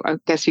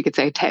guess you could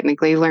say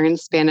technically learned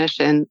Spanish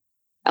in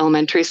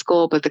elementary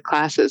school, but the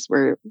classes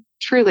were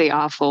truly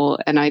awful,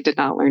 and I did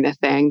not learn a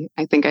thing.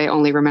 I think I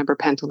only remember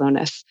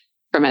pantalones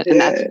from it, and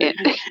that's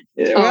it.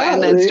 Yeah, well,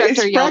 and the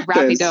instructor yelled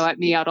rapido at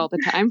me out all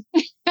the time.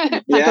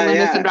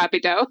 Pantalones and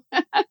rapido.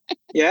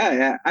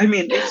 Yeah. I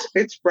mean,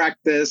 it's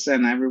practice,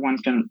 and everyone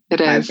can.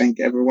 I think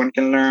everyone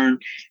can learn.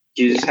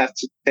 You just have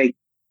to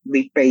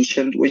be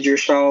patient with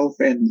yourself,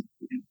 and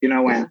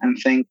and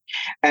think.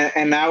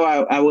 And now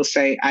I will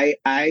say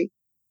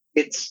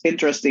it's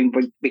interesting,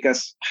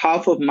 because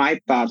half of my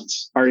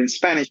thoughts are in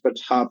Spanish, but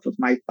half of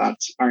my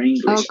thoughts are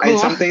English. Oh,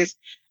 cool.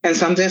 And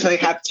sometimes I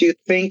have to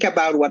think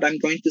about what I'm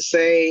going to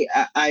say.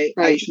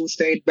 I should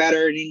say it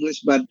better in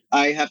English, but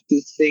I have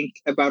to think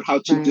about how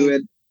to do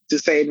it, to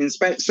say it in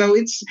Spanish. So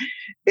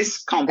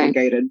it's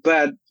complicated,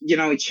 but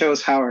it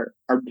shows how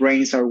our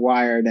brains are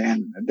wired,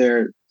 and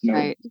they're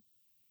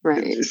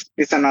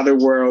it's another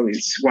world.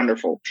 It's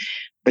wonderful,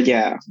 but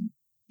yeah.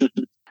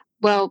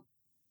 Well,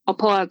 I'll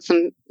pull out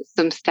some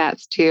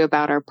stats too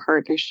about our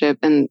partnership,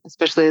 and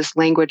especially this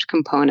language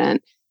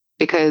component,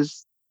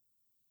 because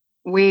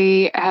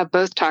we have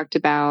both talked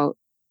about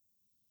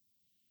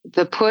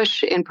the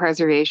push in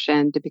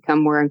preservation to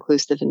become more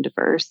inclusive and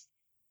diverse.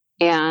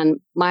 And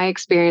my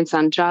experience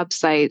on job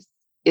sites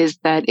is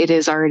that it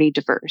is already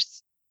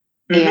diverse.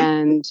 Mm-hmm.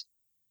 And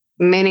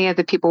many of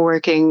the people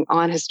working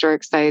on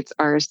historic sites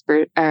are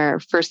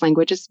first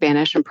language is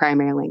Spanish and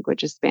primary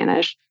language is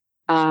Spanish.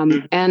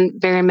 And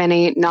very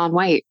many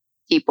non-white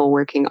people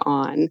working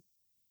on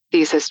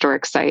these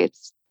historic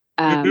sites.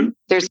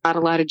 There's not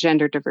a lot of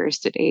gender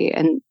diversity,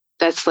 and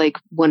that's like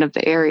one of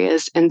the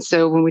areas. And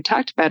so when we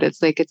talked about it,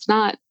 it's like, it's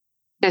not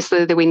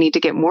necessarily that we need to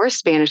get more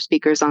Spanish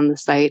speakers on the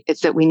site.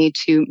 It's that we need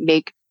to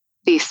make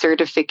the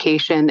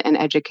certification and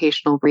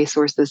educational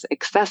resources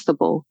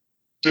accessible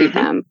to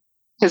them.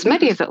 Because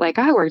many of it, like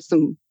I worked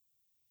some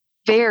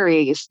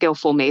very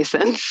skillful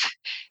masons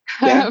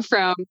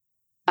from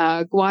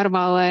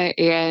Guatemala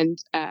and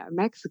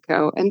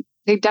Mexico, and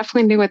they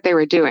definitely knew what they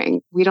were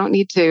doing. We don't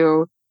need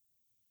to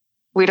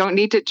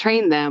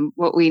train them.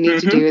 What we need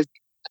to do is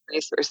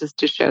resources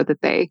to show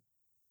that they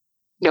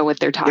know what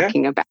they're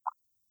talking about.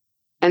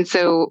 And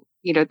so,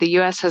 the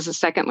U.S. has the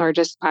second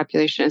largest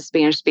population of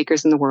Spanish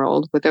speakers in the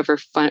world, with over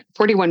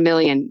 41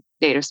 million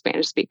native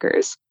Spanish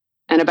speakers.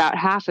 And about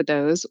half of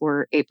those,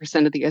 or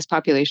 8% of the U.S.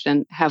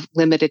 population, have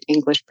limited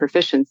English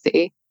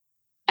proficiency.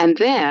 And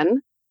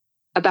then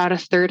about a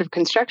third of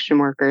construction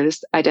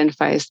workers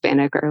identify as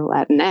Hispanic or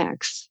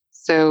Latinx.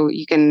 So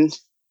you can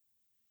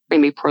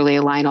maybe poorly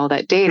align all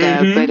that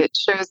data, but it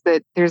shows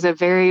that there's a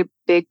very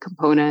big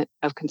component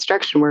of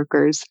construction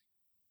workers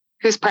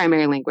whose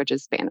primary language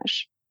is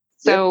Spanish.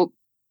 So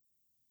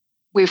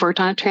we've worked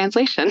on a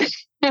translation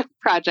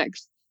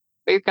projects.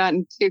 We've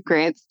gotten 2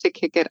 grants to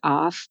kick it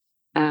off.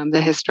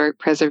 The Historic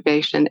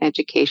Preservation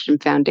Education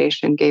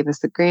Foundation gave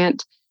us a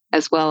grant,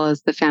 as well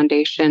as the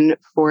Foundation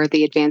for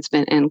the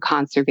Advancement and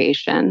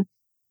Conservation,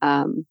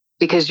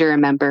 because you're a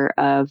member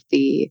of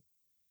the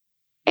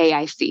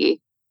AIC.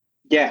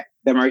 Yeah,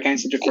 the American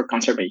Institute for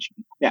Conservation.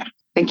 Yeah.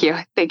 Thank you.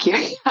 I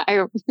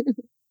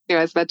knew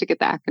I was about to get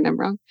the acronym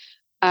wrong.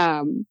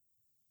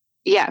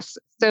 Yes.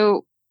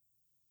 So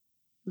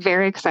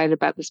very excited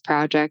about this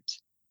project.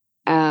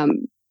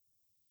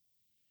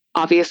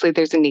 Obviously,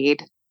 there's a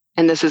need.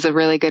 And this is a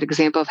really good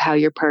example of how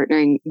you're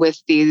partnering with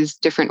these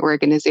different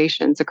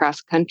organizations across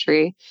the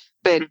country.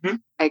 But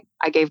I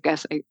gave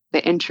Gus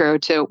the intro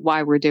to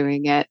why we're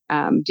doing it.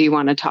 Do you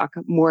want to talk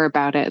more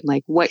about it,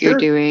 like what you're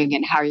doing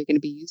and how you're going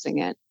to be using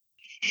it?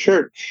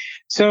 Sure.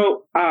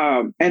 So,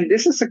 and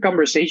this is a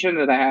conversation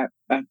that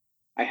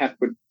I have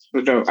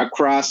with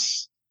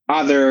across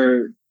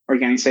other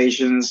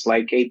organizations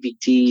like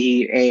APT,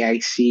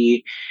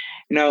 AIC.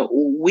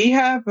 We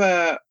have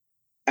a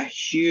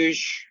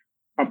huge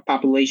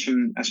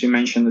population, as you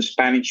mentioned, the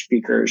Spanish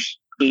speakers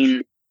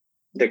in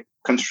the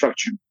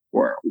construction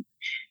world.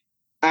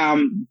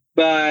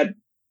 But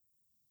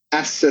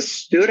as a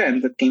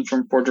student that came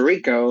from Puerto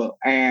Rico,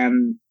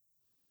 and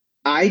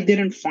I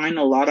didn't find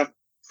a lot of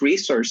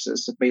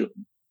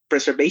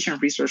preservation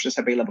resources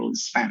available in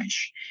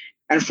Spanish.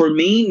 And for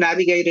me,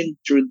 navigating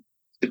through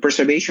the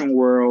preservation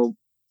world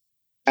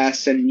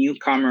as a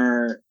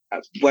newcomer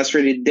was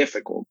really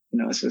difficult,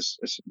 as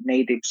a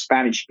native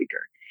Spanish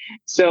speaker.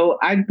 So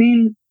I've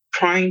been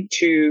trying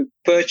to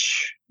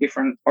push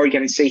different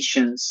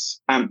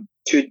organizations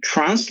to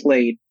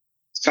translate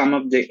some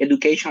of the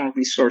educational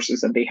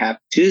resources that they have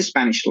to the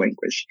Spanish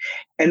language.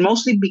 And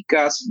mostly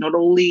because not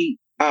only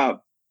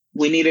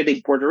we need it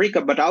in Puerto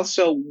Rico, but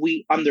also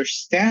we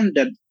understand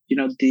that,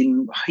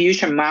 the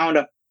huge amount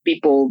of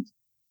people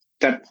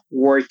that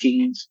work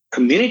in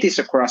communities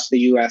across the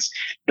U.S.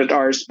 that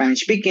are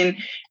Spanish speaking,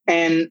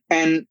 and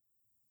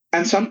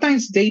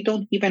sometimes they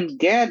don't even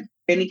get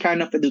any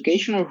kind of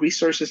educational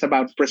resources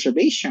about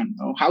preservation,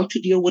 or how to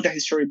deal with a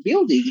historic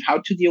building, how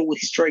to deal with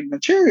historic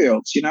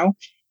materials,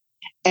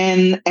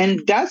 and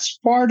that's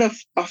part of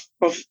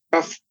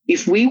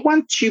if we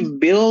want to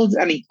build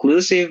an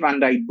inclusive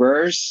and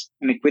diverse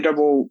and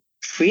equitable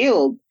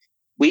field,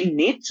 we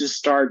need to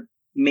start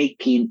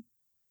making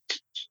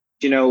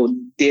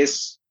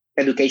this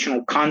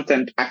educational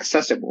content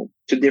accessible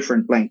to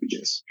different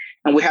languages.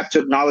 And we have to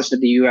acknowledge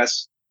that the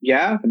US,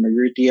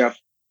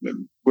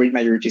 the great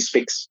majority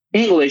speaks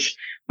English,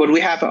 but we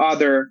have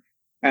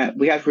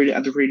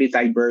really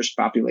diverse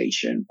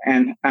population,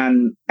 and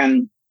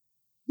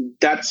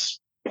that's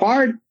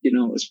part,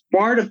 is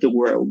part of the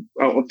world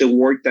of the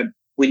work that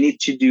we need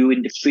to do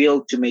in the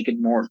field to make it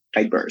more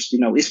diverse.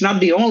 It's not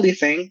the only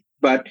thing,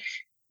 but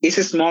it's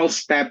a small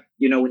step,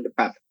 in the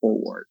path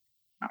forward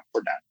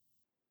for that.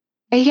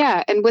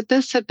 Yeah. And would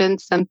this have been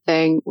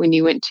something when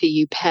you went to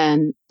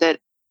UPenn that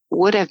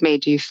would have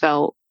made you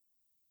feel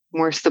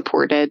more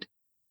supported,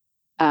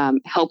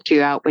 helped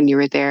you out when you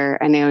were there?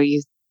 I know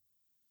you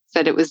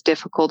said it was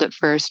difficult at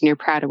first and you're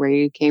proud of where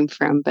you came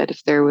from, but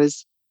if there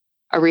was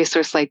a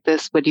resource like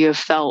this, would you have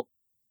felt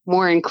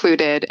more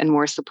included and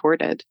more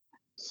supported?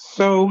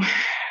 So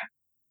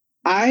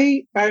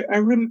I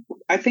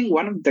think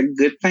one of the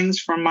good things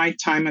from my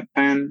time at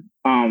Penn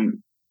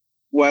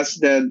was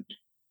that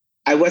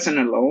I wasn't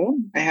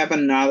alone. I have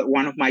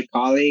one of my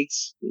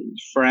colleagues,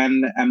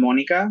 friend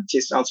Monica.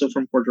 She's also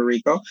from Puerto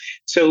Rico.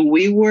 So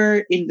we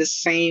were in the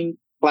same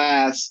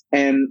class,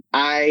 and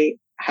I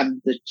had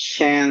the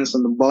chance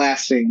and the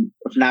blessing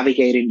of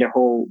navigating the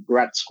whole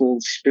grad school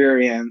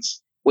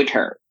experience with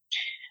her.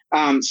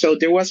 So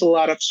there was a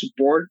lot of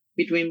support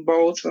between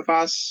both of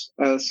us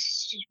as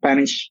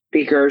Spanish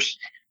speakers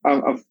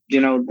of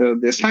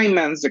the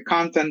assignments, the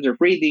content, the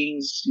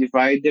readings. If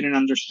I didn't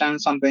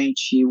understand something,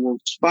 she will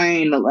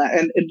explain,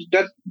 and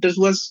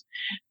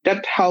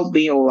that helped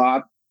me a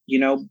lot.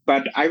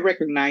 But I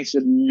recognize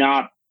that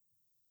not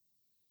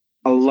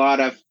a lot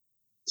of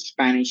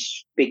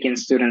Spanish speaking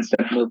students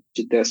that move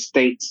to the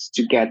States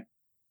to get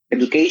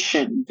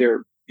education,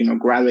 their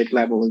graduate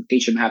level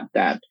education, have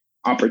that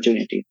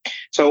opportunity.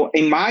 So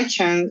in my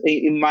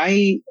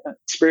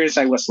experience,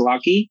 I was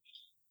lucky.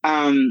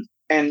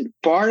 And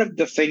part of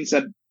the things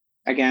that,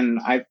 again,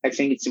 I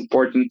think it's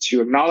important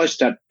to acknowledge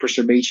that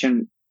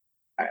preservation,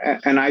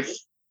 and I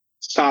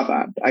saw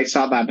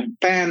that in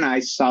Penn,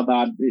 I saw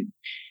that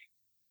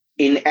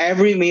in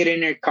every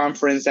meeting or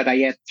conference that I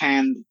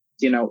attend,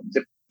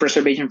 the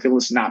preservation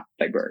field is not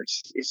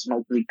diverse. It's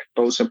mostly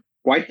composed of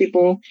white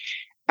people.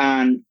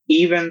 And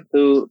even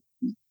though,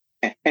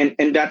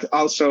 and that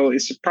also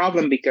is a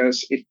problem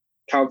because it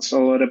talks a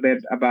little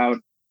bit about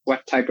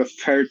what type of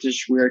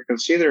heritage we are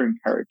considering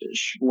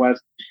heritage, what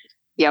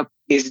Yep.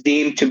 is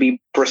deemed to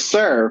be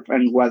preserved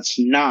and what's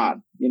not,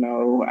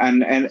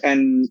 and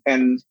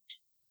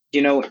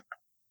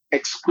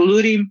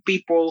excluding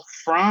people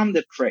from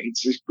the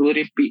trades,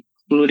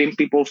 excluding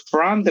people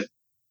from the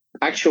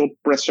actual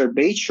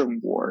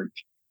preservation work.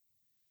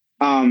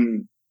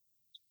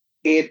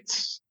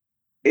 It's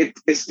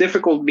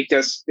difficult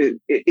because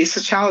it's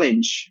a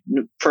challenge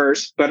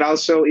first, but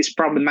also it's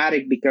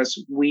problematic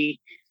because we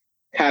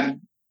have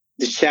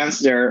the chance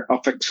there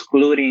of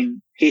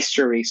excluding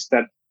histories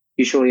that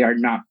usually are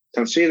not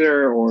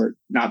considered or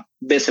not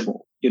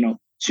visible,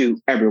 to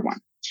everyone.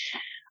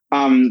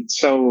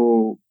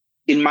 So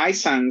in my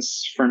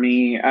sense, for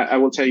me, I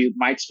will tell you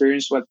my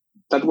experience.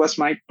 That was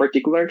my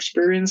particular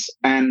experience,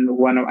 and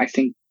one of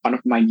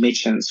my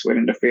missions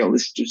within the field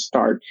is to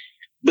start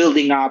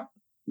building up,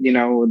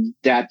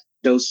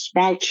 those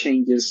small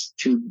changes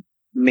to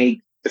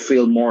make the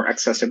field more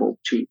accessible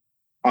to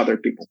other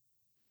people.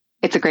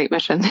 It's a great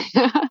mission.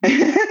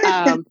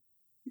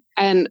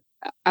 And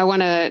I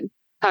want to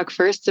talk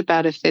first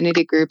about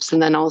affinity groups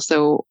and then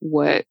also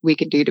what we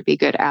can do to be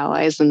good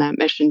allies in that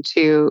mission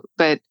too.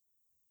 But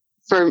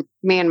for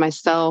me and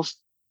myself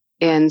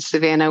in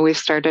Savannah, we've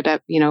started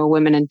up, a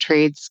women in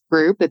trades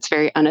group. It's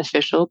very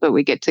unofficial, but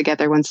we get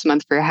together once a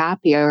month for a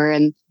happy hour.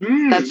 And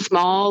that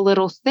small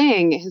little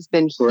thing has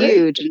been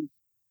huge and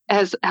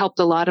has helped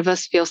a lot of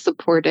us feel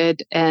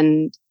supported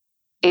and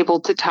able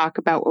to talk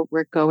about what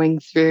we're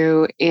going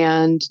through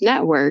and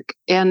network.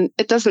 And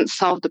it doesn't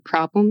solve the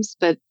problems,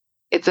 but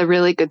it's a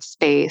really good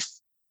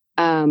space.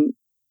 And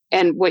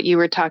what you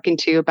were talking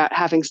to about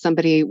having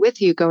somebody with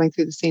you going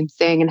through the same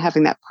thing and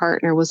having that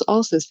partner was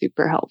also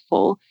super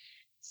helpful.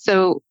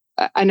 So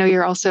I know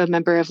you're also a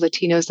member of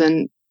Latinos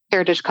in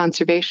Heritage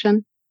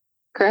Conservation,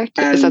 correct?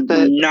 Is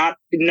that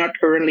not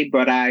currently,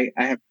 but I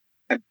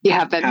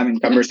have been having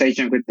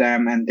conversation with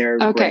them, and they're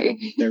great.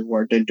 Their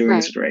work they're doing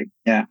is great.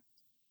 Yeah.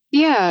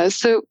 Yeah.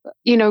 So,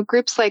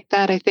 groups like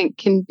that, I think,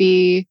 can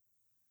be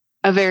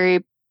a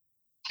very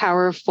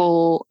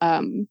powerful,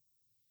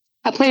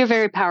 play a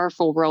very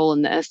powerful role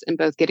in this, in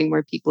both getting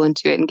more people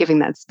into it and giving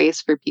that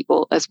space for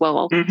people as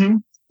well. Mm-hmm.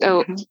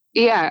 So,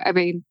 yeah, I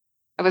mean,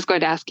 I was going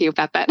to ask you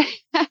about that.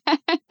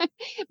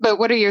 But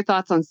what are your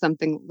thoughts on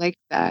something like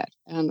that,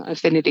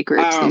 affinity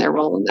groups and their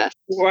role in this?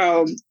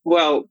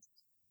 Well,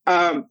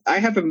 I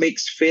have a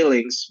mixed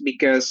feelings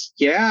because,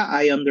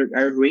 I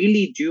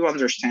really do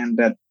understand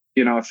that,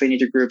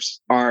 affinity groups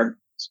are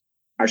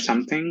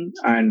something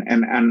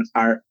and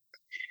are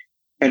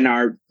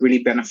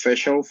really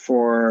beneficial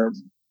for,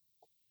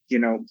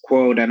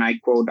 quote, and I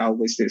quote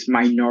always this,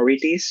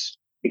 minorities,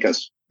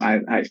 because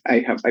I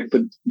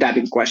put that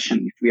in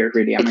question if we are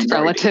really a minority.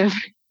 Relative.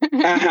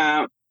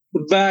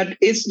 But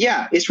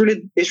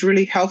it's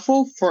really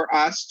helpful for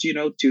us,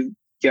 to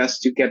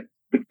get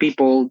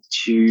people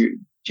to,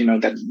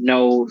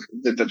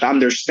 that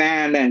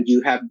understand, and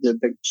you have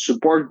the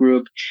support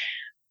group.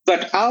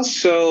 But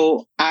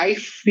also I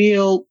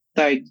feel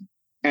like,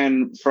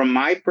 and from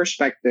my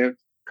perspective,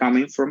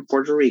 coming from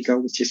Puerto Rico,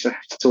 which is a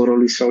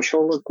totally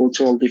social and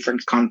cultural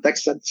different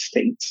context than the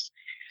States,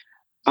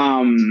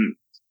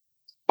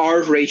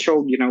 our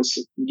racial,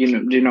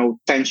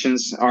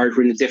 tensions are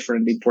really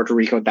different in Puerto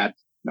Rico than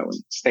in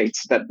the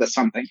States. That's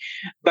something.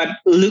 But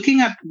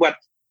looking at what,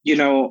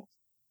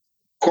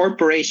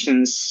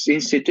 corporations,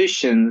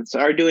 institutions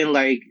are doing,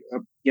 like,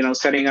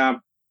 setting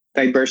up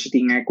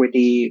diversity and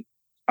equity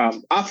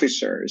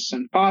officers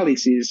and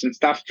policies and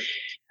stuff,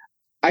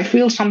 I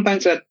feel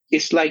sometimes that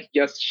it's like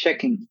just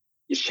checking.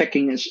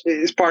 Checking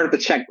is part of the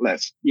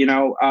checklist.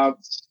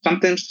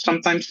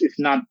 Sometimes it's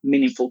not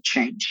meaningful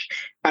change,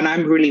 and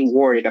I'm really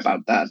worried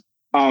about that.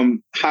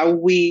 How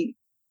we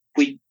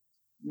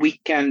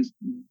can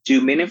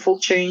do meaningful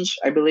change,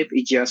 I believe,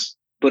 is just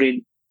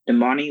putting the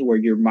money where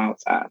your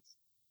mouth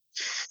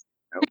is,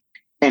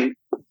 and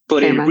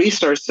putting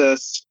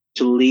resources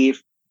to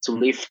lift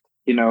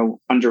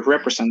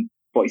underrepresented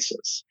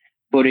voices,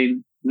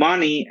 putting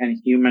money and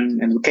human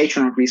and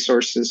educational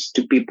resources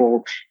to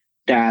people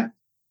that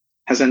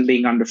hasn't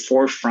been on the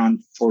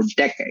forefront for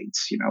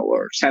decades,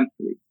 or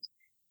centuries.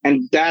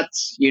 And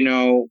that's,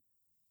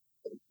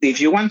 if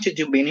you want to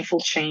do meaningful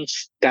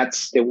change,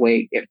 that's the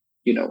way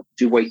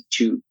the way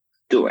to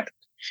do it.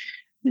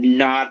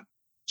 Not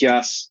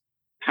just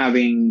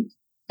having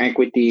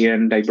equity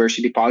and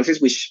diversity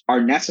policies, which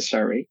are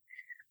necessary,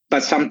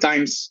 but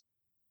sometimes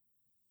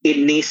it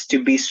needs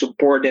to be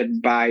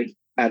supported by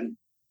a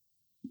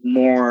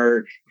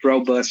more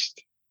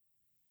robust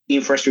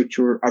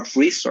infrastructure of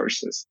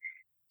resources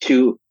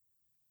to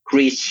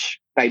reach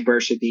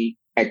diversity,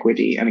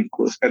 equity, and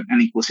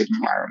inclusive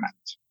environment.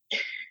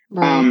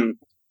 Right.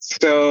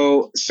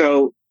 So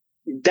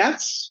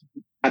that's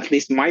at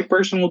least my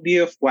personal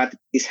view of what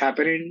is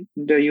happening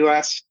in the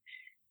U.S.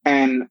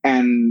 And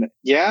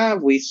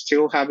we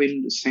still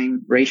having the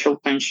same racial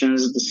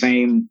tensions, the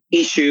same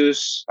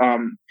issues.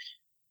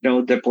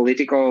 The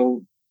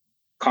political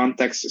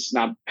context is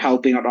not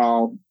helping at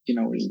all,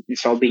 in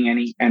solving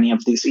any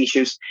of these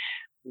issues.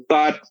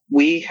 but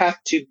we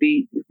have to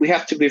be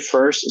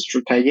first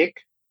strategic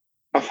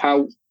of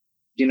how,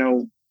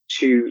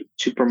 to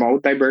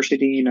promote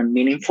diversity in a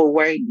meaningful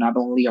way, not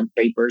only on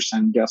papers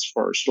and just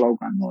for a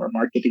slogan or a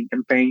marketing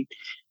campaign.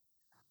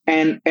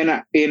 And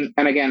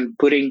again,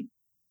 putting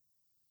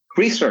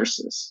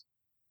resources,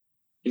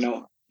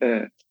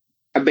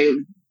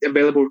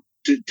 available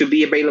to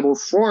be available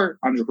for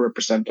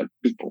underrepresented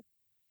people.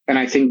 And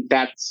I think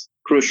that's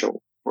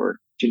crucial for,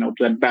 to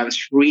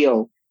advance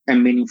real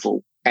and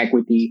meaningful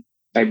equity,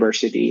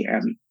 diversity,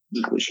 and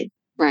inclusion.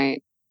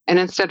 Right. And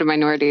instead of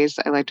minorities,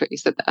 I liked what you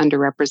said, the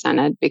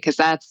underrepresented, because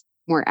that's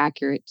more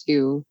accurate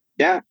to,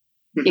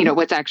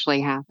 what's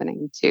actually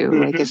happening too.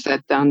 Mm-hmm. Like I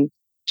said, on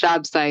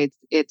job sites,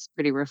 it's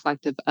pretty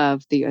reflective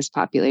of the U.S.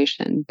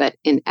 population, but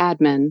in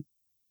admin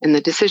and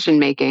the decision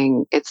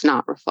making, it's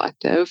not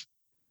reflective.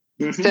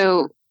 Mm-hmm.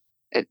 So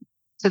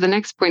to the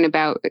next point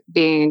about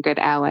being a good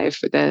ally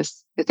for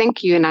this, I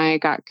think you and I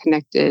got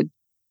connected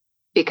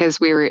because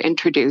we were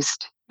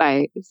introduced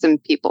by some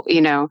people,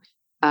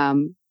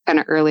 kind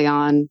of early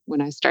on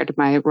when I started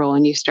my role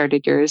and you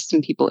started yours,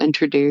 some people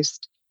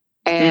introduced.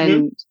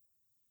 And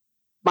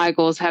my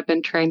goals have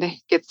been trying to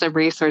get some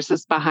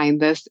resources behind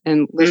this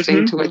and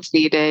listening to what's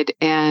needed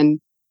and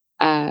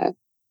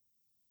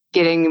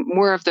getting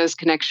more of those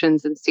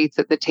connections and seats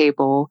at the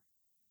table.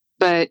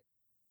 But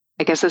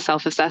I guess a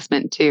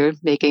self-assessment too,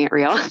 making it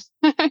real.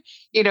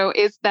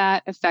 Is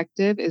that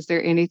effective? Is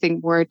there anything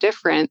more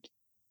different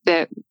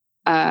that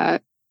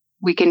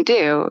we can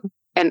do?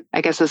 And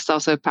I guess it's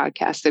also a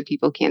podcast, so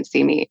people can't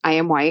see me. I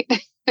am white.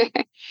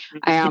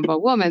 I am a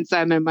woman, so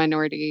I'm a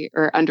minority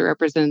or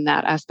underrepresented in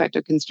that aspect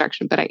of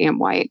construction, but I am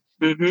white.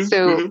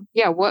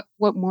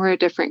 What more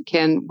different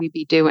can we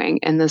be doing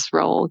in this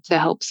role to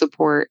help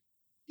support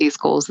these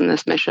goals and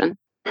this mission?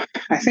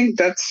 I think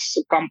that's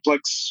a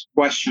complex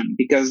question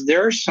because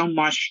there's so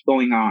much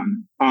going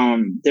on.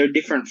 There are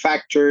different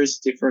factors,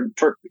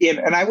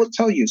 and I will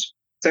tell you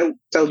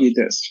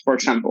this, for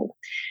example.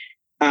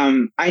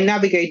 I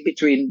navigate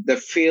between the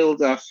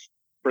field of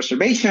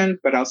preservation,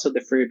 but also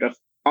the field of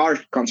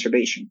art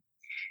conservation.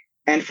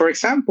 And for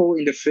example,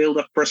 in the field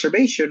of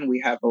preservation, we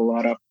have a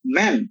lot of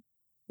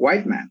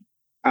white men,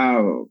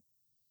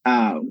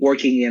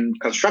 working in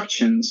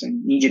constructions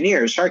and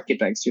engineers,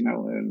 architects,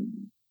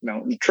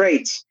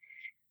 trades.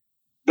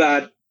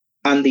 But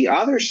on the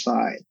other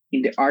side,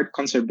 in the art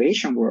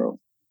conservation world,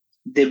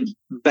 the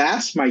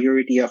vast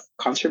majority of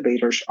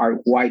conservators are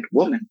white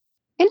women.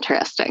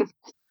 Interesting.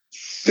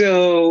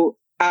 So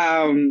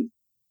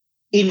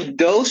in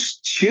those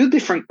two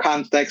different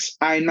contexts,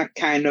 I'm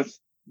myself.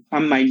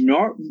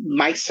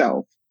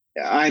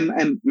 I'm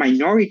a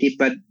minority,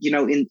 but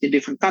in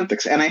different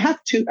contexts, and I had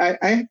to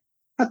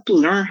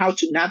learn how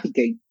to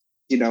navigate,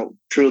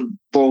 through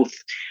both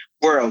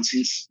worlds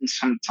in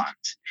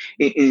sometimes,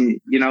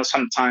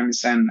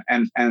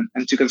 sometimes,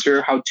 and to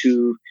consider how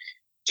to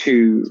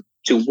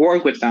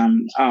work with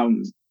them.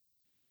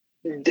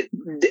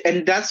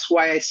 And that's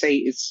why I say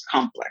it's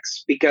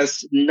complex,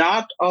 because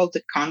not all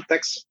the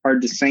contexts are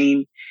the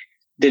same.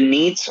 The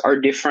needs are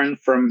different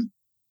from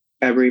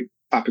every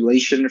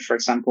population. For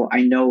example,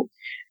 I know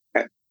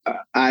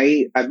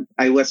I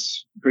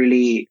was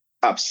really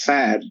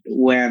upset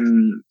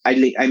when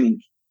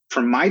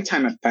from my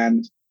time at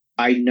Penn,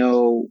 I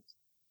know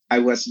I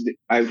was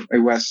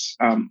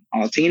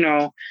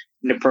Latino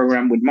in the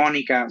program with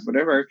Monica,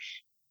 whatever,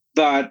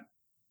 but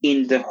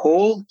in the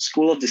whole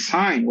School of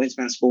Design,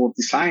 Winsman School of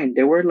Design,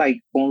 there were like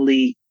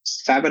only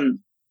 7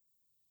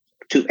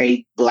 to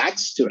 8 Black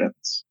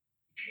students.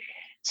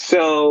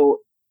 So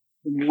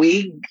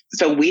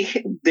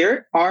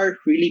there are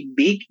really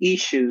big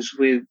issues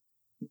with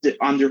the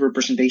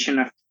underrepresentation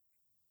of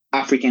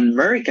African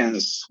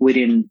Americans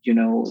within,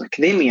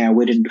 academia,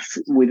 within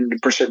the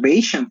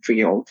preservation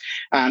field.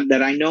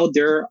 That I know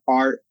there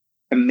are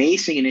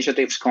amazing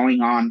initiatives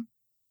going on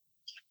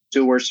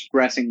towards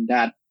addressing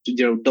that,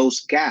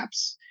 those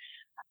gaps.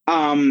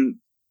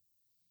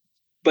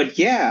 But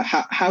yeah,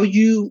 how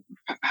you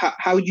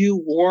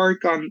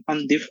work on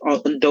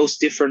those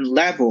different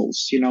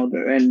levels,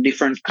 and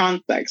different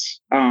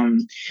contexts.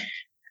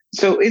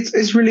 So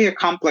it's really a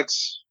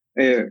complex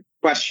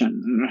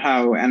question.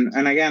 How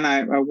and again,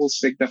 I will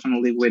stick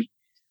definitely with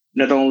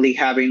not only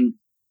having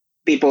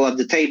people at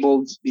the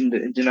table in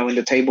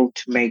the table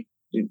to make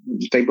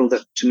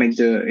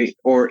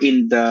or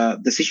in the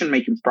decision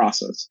making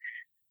process,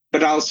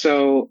 but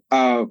also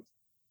I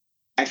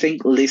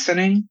think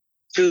listening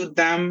to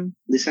them,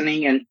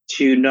 and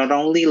to not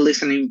only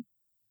listening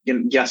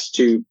just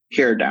to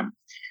hear them,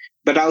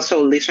 but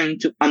also listening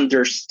to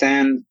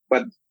understand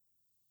what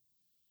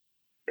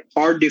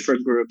our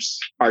different groups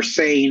are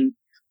saying,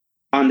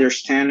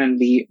 understand and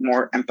be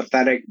more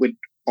empathetic with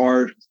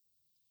our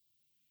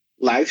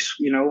lives,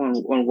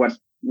 on what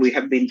we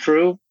have been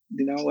through,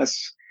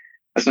 as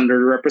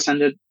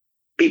underrepresented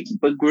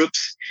people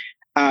groups.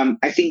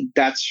 I think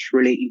that's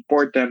really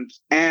important,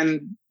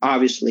 and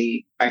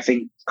obviously, I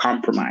think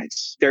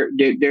compromise.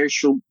 There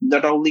should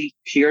not only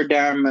hear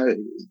them,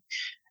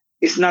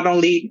 it's not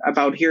only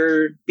about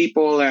here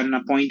people and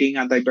appointing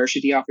a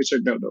diversity officer,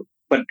 no,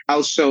 but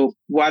also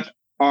what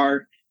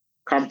are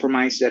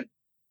compromises that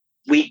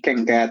we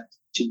can get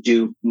to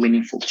do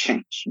meaningful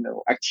change,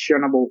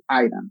 actionable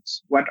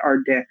items. What are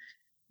the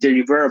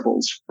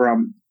deliverables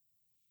from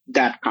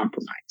that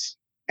compromise?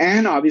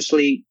 And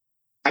obviously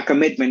a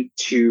commitment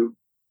to,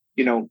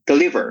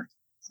 deliver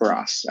for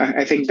us.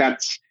 I think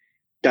that's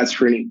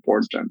really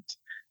important.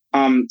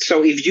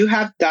 So if you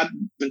have that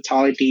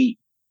mentality,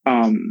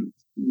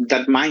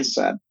 that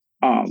mindset,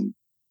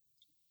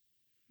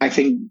 I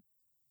think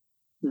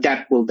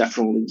that will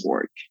definitely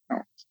work.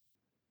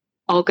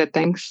 All good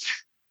things.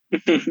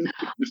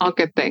 All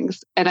good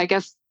things. And I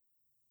guess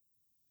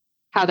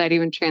how that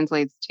even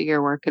translates to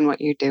your work and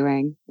what you're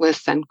doing with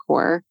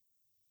CENCOR.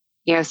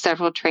 You have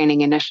several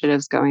training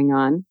initiatives going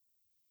on.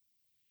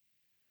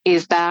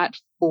 Is that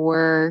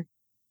for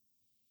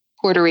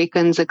Puerto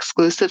Ricans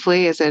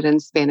exclusively? Is it in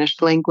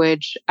Spanish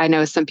language? I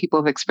know some people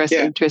have expressed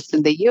interest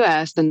in the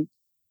U.S., and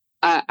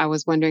I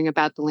was wondering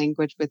about the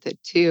language with it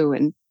too.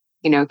 And,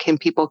 can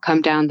people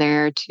come down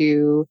there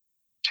to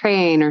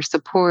train or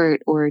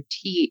support or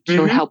teach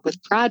or help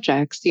with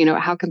projects?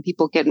 How can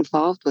people get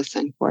involved with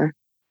CENCOR?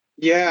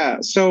 Yeah,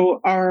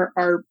 so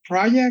our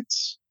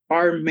projects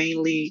are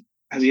mainly,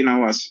 as you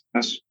know, as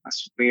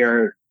we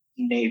are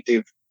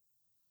native,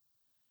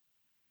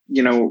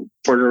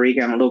 Puerto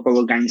Rican local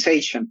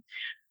organization.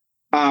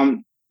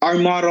 Our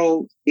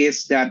model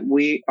is that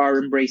we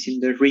are embracing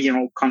the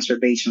regional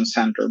conservation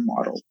center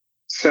model.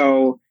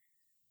 So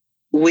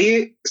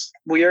we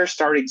are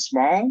starting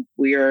small.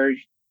 We are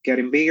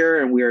getting bigger,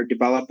 and we are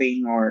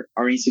developing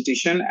our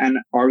institution. And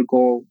our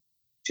goal,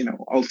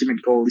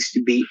 ultimate goal, is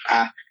to be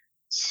a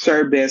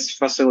service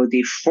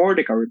facility for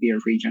the Caribbean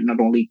region, not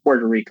only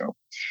Puerto Rico.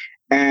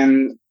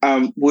 And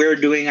we're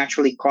doing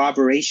actually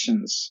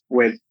collaborations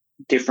with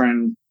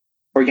different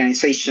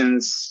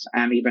organizations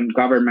and even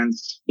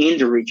governments in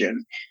the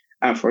region.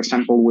 For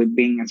example, we've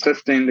been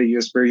assisting the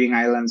U.S. Virgin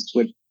Islands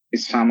with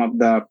some of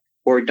the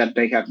work that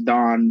they have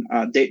done.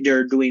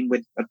 They're doing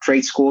with a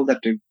trade school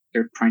that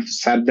they're trying to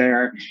set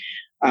there.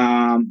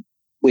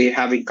 We're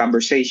having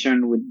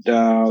conversation with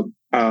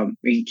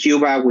in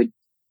Cuba with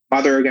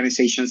other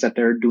organizations that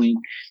they're doing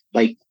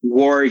like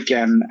work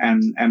and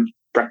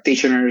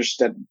practitioners,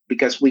 that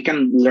because we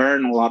can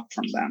learn a lot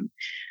from them.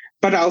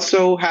 But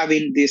also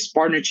having this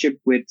partnership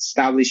with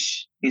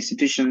established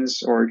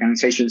institutions or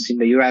organizations in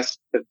the U.S.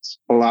 that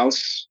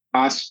allows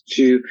us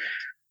to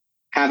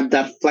have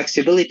that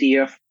flexibility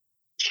of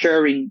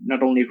sharing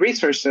not only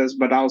resources,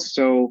 but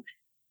also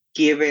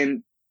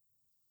giving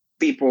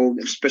people,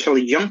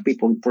 especially young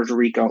people in Puerto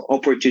Rico,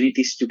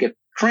 opportunities to get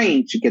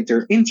trained, to get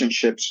their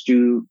internships,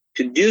 to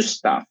do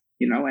stuff,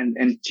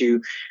 and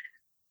to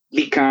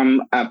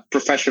become a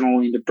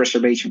professional in the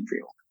preservation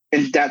field.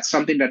 And that's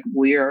something that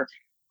we are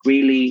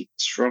really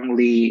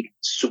strongly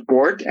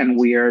support, and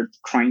we are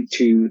trying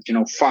to,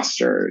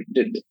 foster.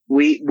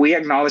 We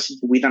acknowledge that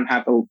we don't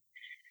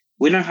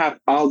have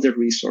all the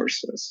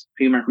resources,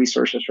 human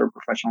resources or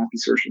professional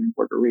resources in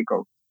Puerto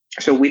Rico.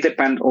 So we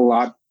depend a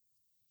lot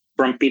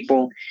from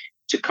people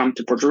to come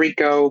to Puerto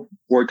Rico,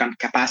 work on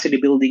capacity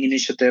building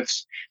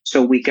initiatives,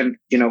 so we can,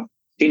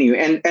 continue.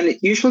 And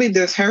usually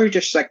the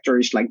heritage sector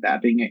is like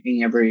that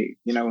in every,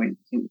 in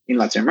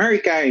Latin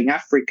America, in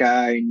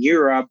Africa, in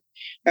Europe,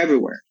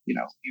 everywhere.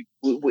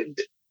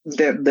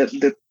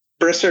 The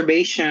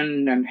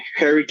preservation and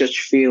heritage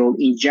field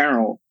in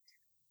general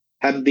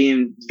have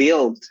been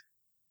built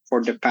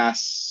for the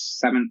past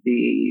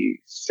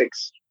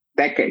 76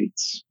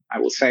 decades, I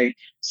will say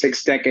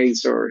 6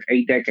 decades or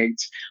 8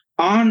 decades,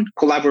 on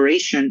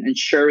collaboration and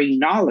sharing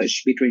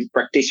knowledge between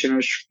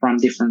practitioners from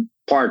different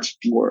parts of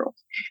the world.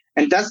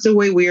 And that's the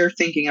way we are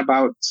thinking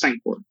about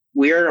CENCOR.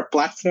 We are a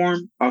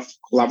platform of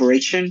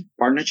collaboration,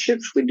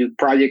 partnerships. We do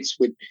projects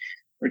with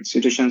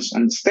institutions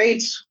and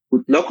states,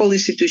 with local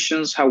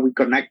institutions, how we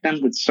connect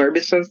them with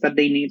services that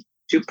they need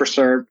to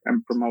preserve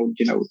and promote,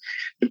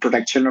 the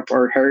protection of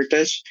our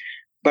heritage,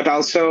 but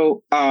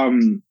also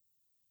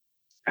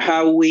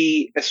how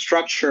we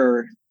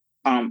structure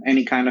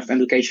any kind of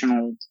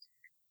educational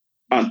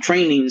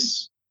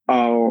trainings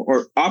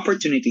or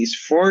opportunities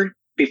for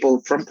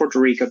people from Puerto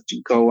Rico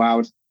to go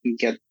out and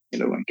get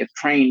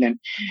trained,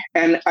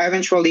 and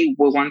eventually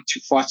we want to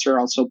foster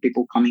also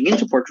people coming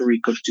into Puerto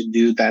Rico to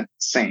do that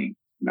same.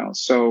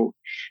 So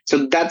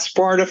that's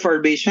part of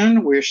our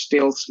vision. We're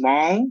still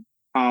small.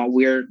 I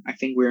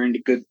think we're in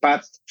the good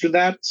path to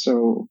that.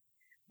 So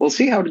we'll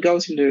see how it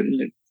goes in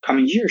the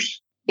coming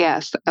years.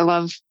 Yes, I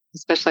love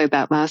especially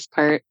that last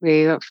part.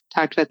 We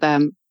talked with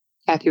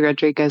Kathy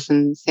Rodriguez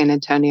in San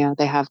Antonio.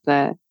 They have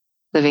the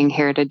Living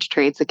Heritage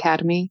Trades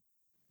Academy,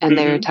 and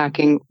they were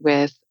talking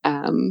with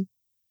I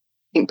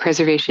think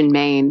Preservation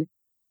Maine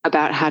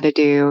about how to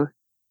do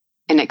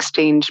an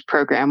exchange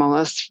program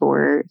almost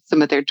for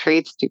some of their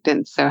trade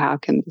students. So how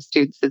can the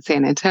students at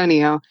San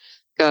Antonio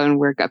go and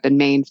work up in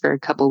Maine for a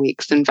couple of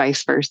weeks and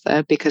vice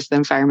versa, because the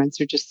environments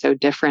are just so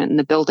different and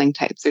the building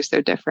types are so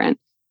different.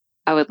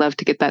 I would love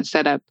to get that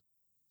set up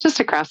just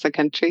across the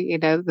country,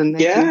 then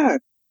they can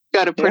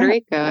go to Puerto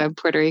Rico, and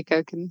Puerto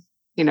Rico can,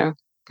 go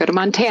to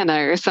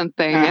Montana or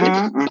something.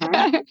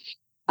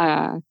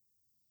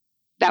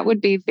 That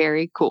would be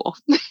very cool.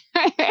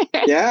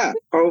 Yeah,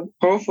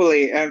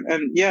 hopefully. And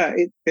and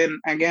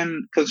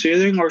again,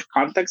 considering our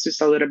context is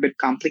a little bit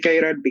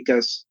complicated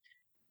because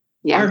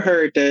our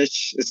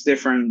heritage is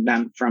different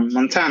than from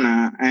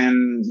Montana,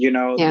 and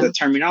the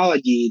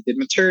terminology, the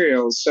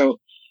materials.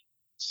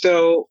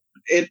 So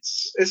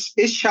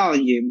it's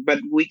challenging, but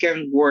we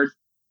can work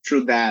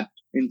through that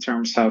in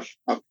terms of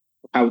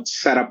how to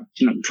set up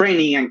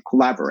training and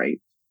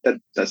collaborate.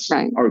 That's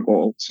our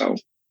goal. So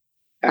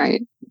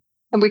right,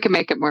 and we can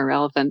make it more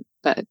relevant,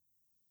 but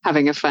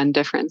having a fun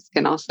difference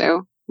can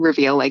also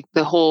reveal like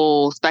the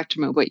whole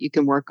spectrum of what you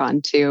can work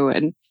on too.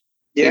 And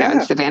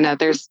in Savannah,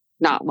 there's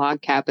not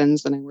log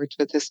cabins, and I worked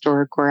with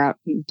HistoriCorps out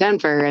in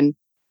Denver, and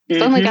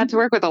suddenly got to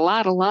work with a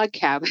lot of log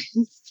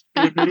cabins.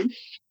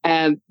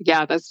 And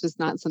that's just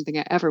not something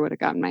I ever would have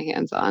gotten my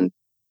hands on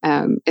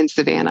in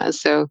Savannah.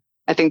 So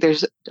I think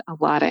there's a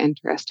lot of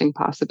interesting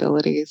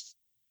possibilities.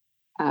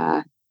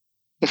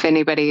 If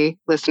anybody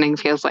listening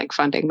feels like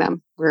funding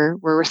them, we're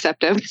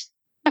receptive.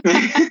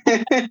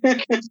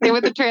 Stay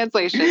with the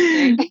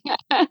translation.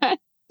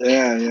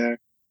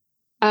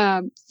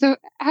 So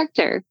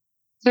Hector,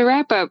 to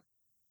wrap up,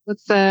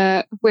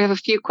 we have a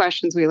few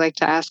questions we like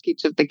to ask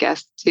each of the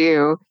guests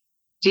too.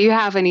 Do you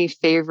have any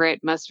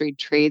favorite must-read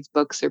trades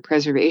books or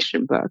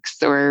preservation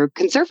books or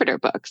conservator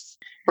books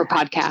or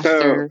podcasts?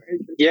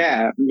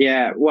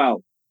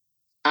 Well,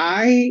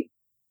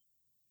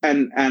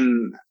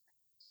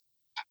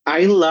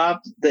 I love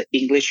the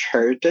English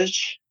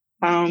heritage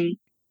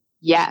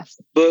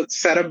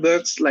set of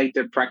books, like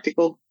the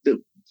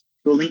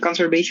building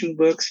conservation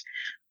books.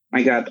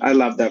 My God, I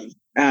love them.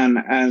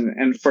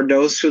 And for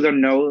those who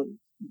don't know,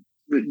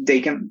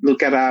 they can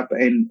look it up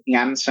in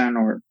Amazon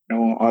or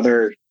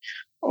other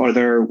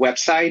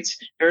websites.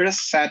 There's a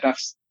set of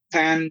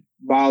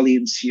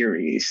 10-volume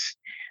series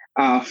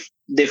of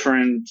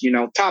different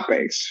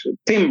topics: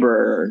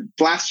 timber,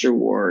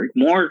 plasterwork,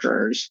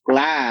 mortars,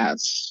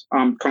 glass,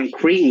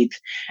 concrete,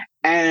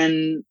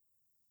 and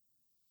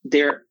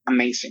they're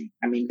amazing.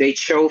 I mean, they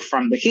show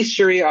from the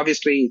history,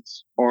 obviously,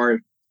 or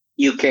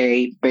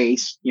UK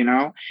based,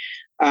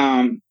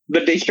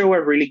 but they show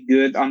a really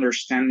good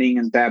understanding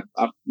and depth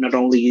of not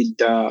only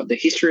the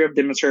history of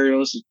the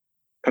materials,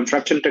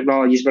 construction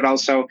technologies, but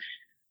also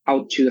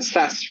how to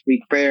assess,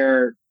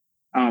 repair,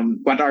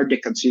 what are the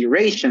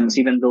considerations,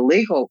 even the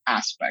legal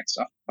aspects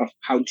of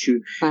how to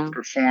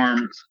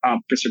perform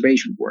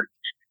preservation work.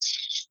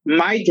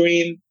 My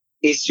dream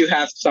is to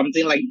have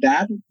something like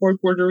that for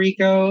Puerto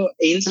Rico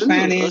in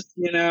Spanish,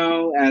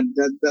 and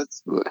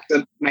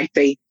that might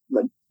take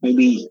like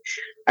maybe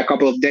a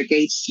couple of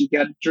decades to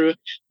get through,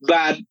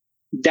 but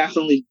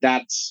definitely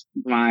those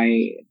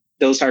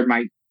are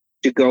my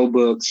to-go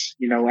books,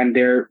 and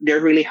they're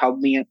really helped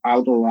me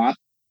out a lot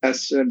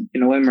as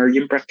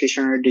emerging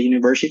practitioner at the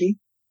university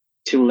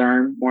to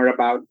learn more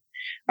about.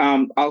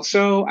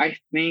 Also, I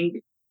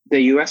think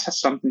the U.S. has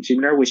something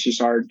similar, which is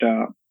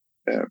the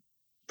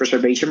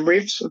preservation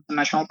briefs of the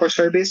National Park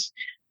Service.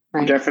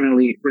 Right.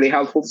 Definitely really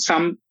helpful.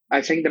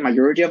 I think the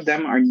majority of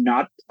them are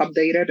not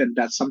updated, and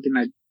that's something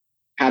I'm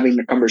having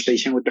a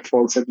conversation with the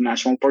folks at the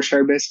National Park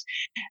Service,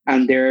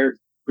 and they're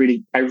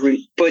really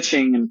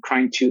pushing and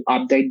trying to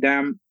update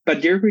them.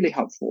 But they're really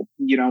helpful.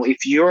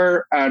 If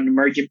you're an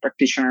emerging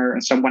practitioner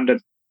and someone that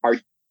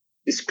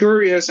is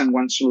curious and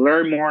wants to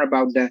learn more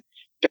about the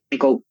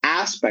technical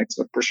aspects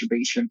of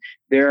preservation,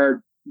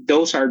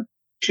 those are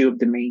two of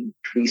the main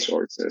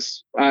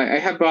resources. I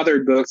have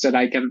other books that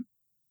I can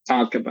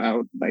talk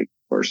about, like,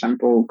 for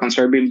example,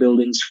 Conserving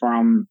Buildings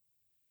from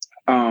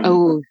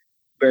Bernard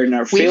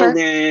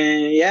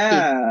Fielding. We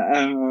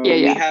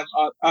have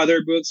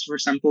other books, for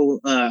example,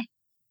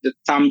 the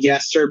Tom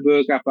Yester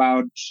book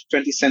about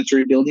 20th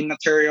century building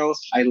materials.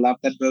 I love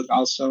that book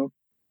also.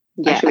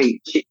 Yeah.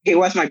 Actually, he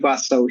was my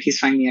boss, so he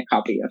signed me a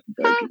copy of the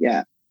book.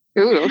 Yeah.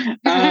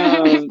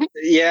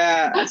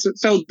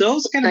 So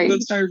those kind of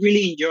books I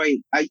really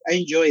enjoy. I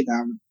enjoy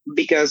them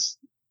because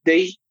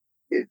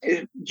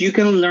you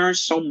can learn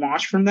so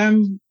much from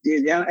them.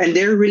 Yeah, and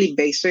they're really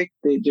basic.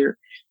 The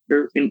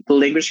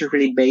language is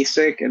really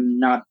basic and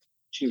not.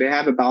 They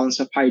have a balance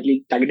of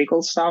highly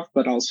technical stuff,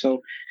 but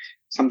also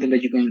something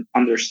that you can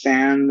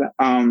understand.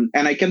 And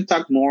I can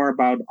talk more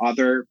about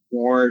other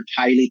more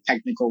highly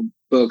technical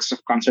books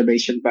of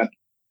conservation, but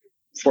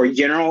for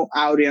general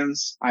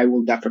audience, I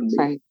will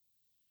definitely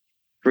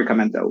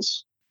recommend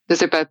those.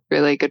 Those are both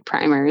really good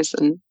primers,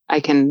 and I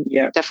can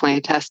definitely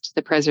attest to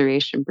the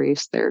preservation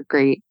briefs. They're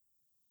great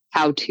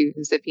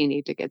how-tos if you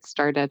need to get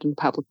started and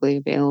publicly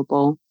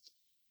available.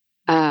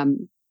 All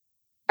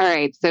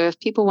right. So if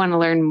people want to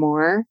learn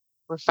more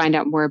or find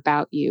out more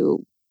about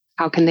you,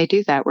 how can they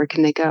do that? Where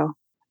can they go?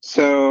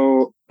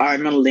 So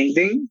I'm on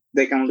LinkedIn.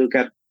 They can look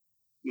at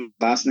my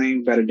last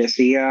name,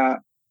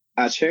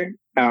 Berdecía-Hernández.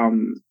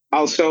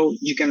 Also,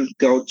 you can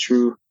go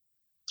through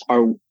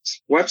our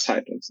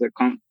website. It's the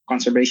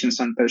Conservation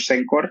Center,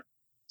 CENCOR,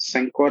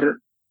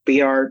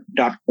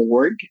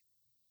 CENCORPR.org.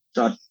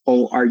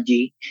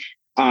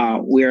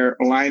 We're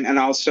online and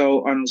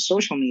also on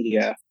social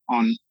media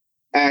on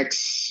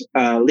X,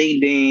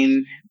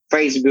 LinkedIn,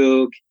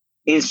 Facebook,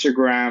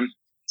 Instagram,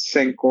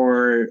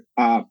 CENCOR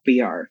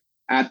PR,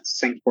 at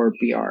CENCOR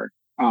PR.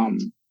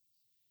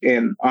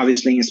 And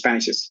obviously in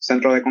Spanish, it's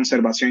Centro de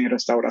Conservación y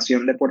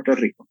Restauración de Puerto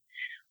Rico.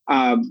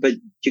 But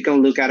you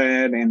can look at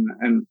it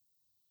and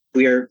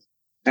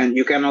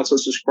you can also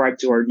subscribe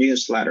to our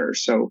newsletter.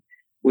 So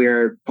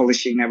we're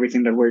publishing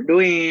everything that we're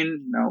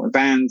doing,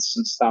 events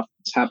and stuff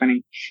that's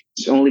happening.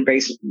 It's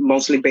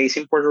mostly based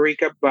in Puerto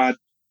Rico, but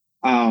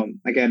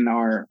again,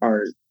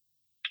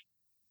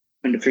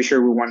 in the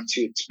future, we want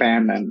to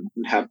expand and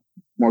have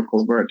more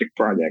collaborative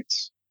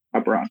projects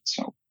abroad.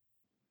 So,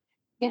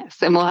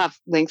 yes, and we'll have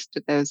links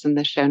to those in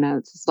the show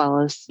notes, as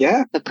well as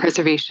the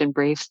preservation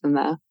briefs and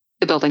the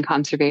building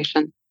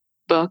conservation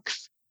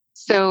books.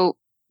 So,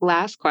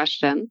 last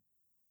question.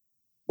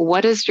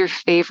 What is your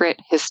favorite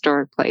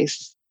historic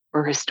place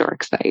or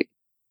historic site?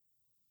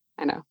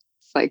 I know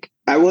it's like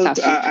I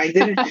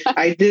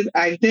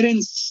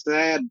didn't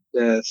say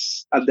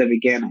this at the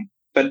beginning,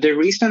 but the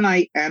reason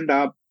I end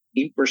up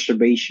in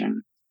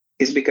preservation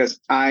is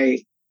because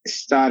I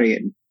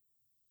studied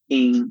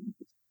in,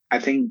 I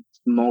think,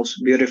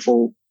 most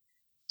beautiful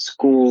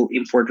school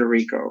in Puerto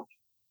Rico.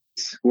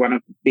 It's one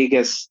of the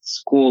biggest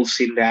schools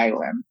in the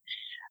island.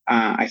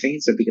 I think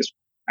it's the biggest.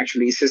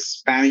 Actually, it's a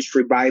Spanish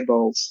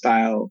revival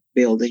style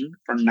building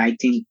from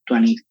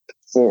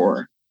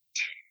 1924.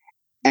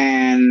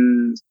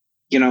 And,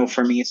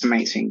 for me, it's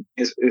amazing.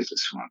 It's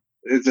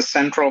the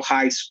Central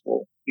High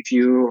School. If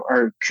you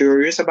are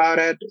curious about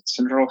it, it's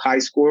Central High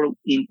School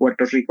in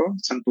Puerto Rico,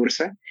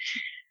 Santurce.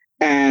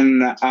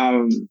 And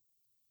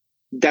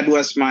that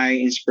was my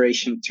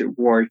inspiration to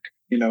work,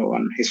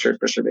 on history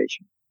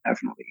preservation,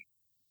 definitely.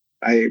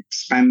 I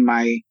spent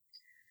my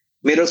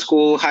middle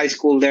school, high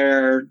school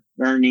there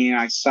learning.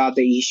 I saw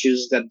the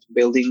issues that the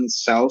building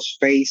itself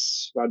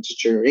faced, about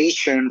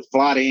deterioration,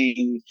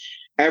 flooding,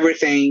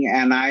 everything.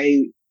 And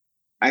I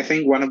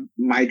think one of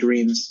my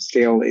dreams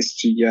still is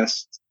to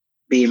just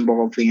be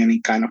involved in any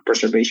kind of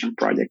preservation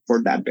project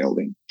for that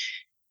building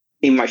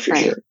in my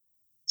future. Right.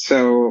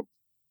 So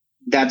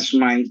that's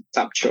my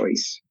top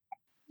choice.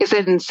 Is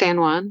it in San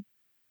Juan?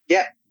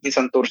 Yeah, in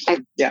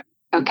Santurce. Yeah.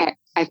 Okay.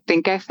 I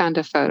think I found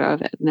a photo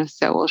of it, and if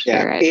so, we'll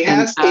share it. It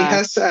has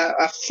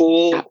a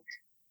full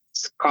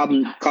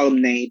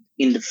columnade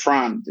in the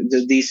front.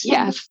 These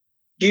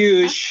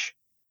huge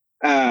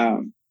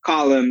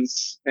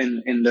columns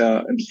in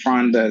the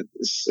front.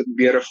 It's a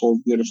beautiful,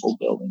 beautiful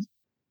building.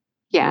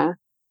 Yeah.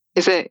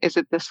 Is it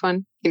this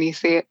one? Can you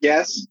see it?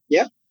 Yes.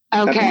 Yep.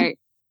 Okay.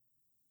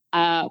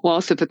 We'll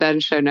also put that in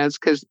show notes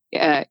because,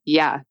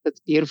 that's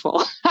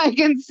beautiful. I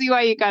can see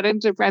why you got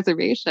into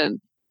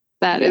preservation.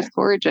 That is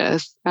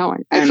gorgeous. Oh my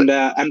God.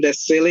 And the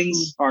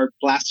ceilings are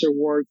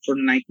plasterwork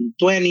from the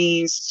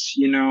 1920s.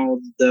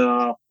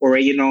 The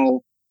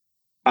original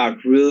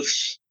roof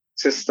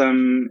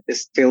system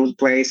is still in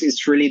place.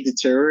 It's really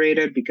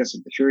deteriorated because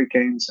of the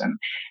hurricanes,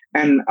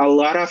 and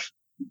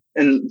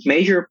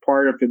major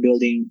part of the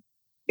building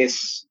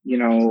is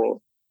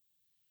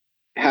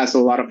has a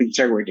lot of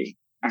integrity.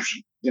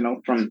 Actually,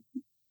 from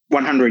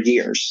 100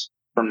 years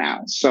from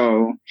now.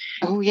 So.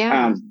 Oh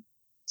yeah.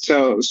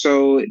 So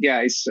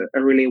it's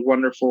a really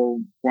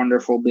wonderful,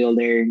 wonderful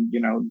building.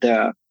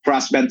 The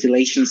cross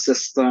ventilation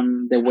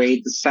system, the way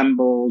it's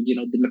assembled,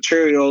 the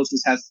materials.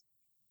 It has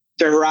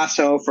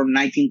terrazzo from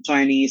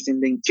 1920s in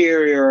the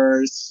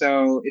interior.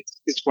 So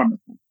it's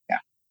wonderful.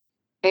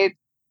 Yeah.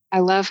 I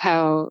love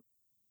how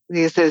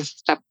these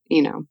stuff,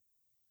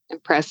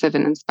 impressive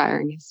and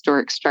inspiring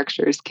historic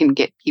structures can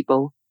get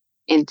people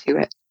into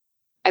it.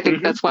 I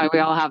think that's why we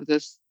all have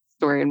this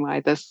story and why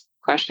this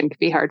question could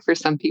be hard for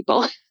some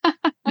people.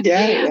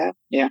 Yeah.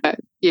 But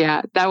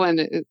that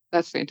one,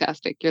 that's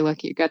fantastic. You're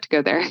lucky you got to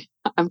go there.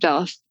 I'm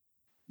jealous.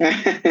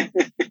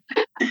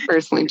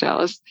 Personally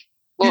jealous.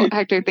 Well,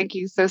 Héctor, thank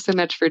you so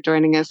much for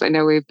joining us. I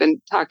know we've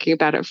been talking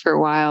about it for a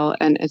while,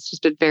 and it's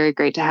just been very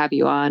great to have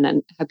you on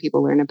and have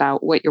people learn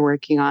about what you're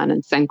working on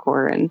and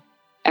CENCOR and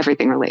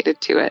everything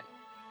related to it.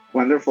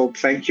 Wonderful.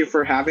 Thank you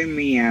for having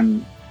me,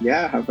 and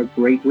have a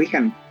great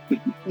weekend.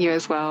 You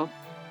as well.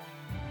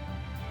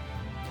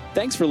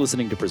 Thanks for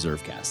listening to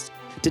PreserveCast.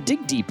 To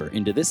dig deeper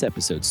into this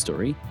episode's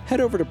story,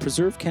 head over to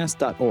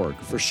preservecast.org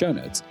for show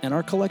notes and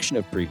our collection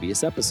of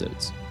previous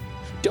episodes.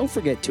 Don't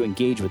forget to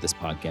engage with this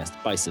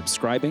podcast by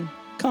subscribing,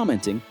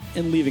 commenting,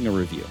 and leaving a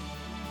review.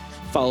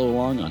 Follow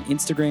along on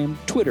Instagram,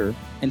 Twitter,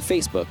 and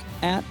Facebook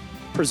at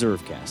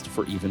PreserveCast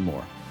for even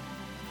more.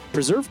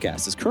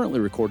 PreserveCast is currently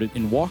recorded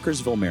in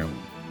Walkersville,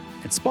 Maryland,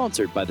 and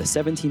sponsored by the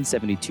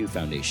 1772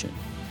 Foundation,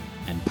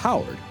 and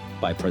powered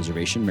by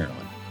Preservation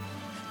Maryland.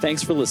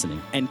 Thanks for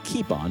listening, and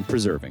keep on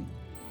preserving.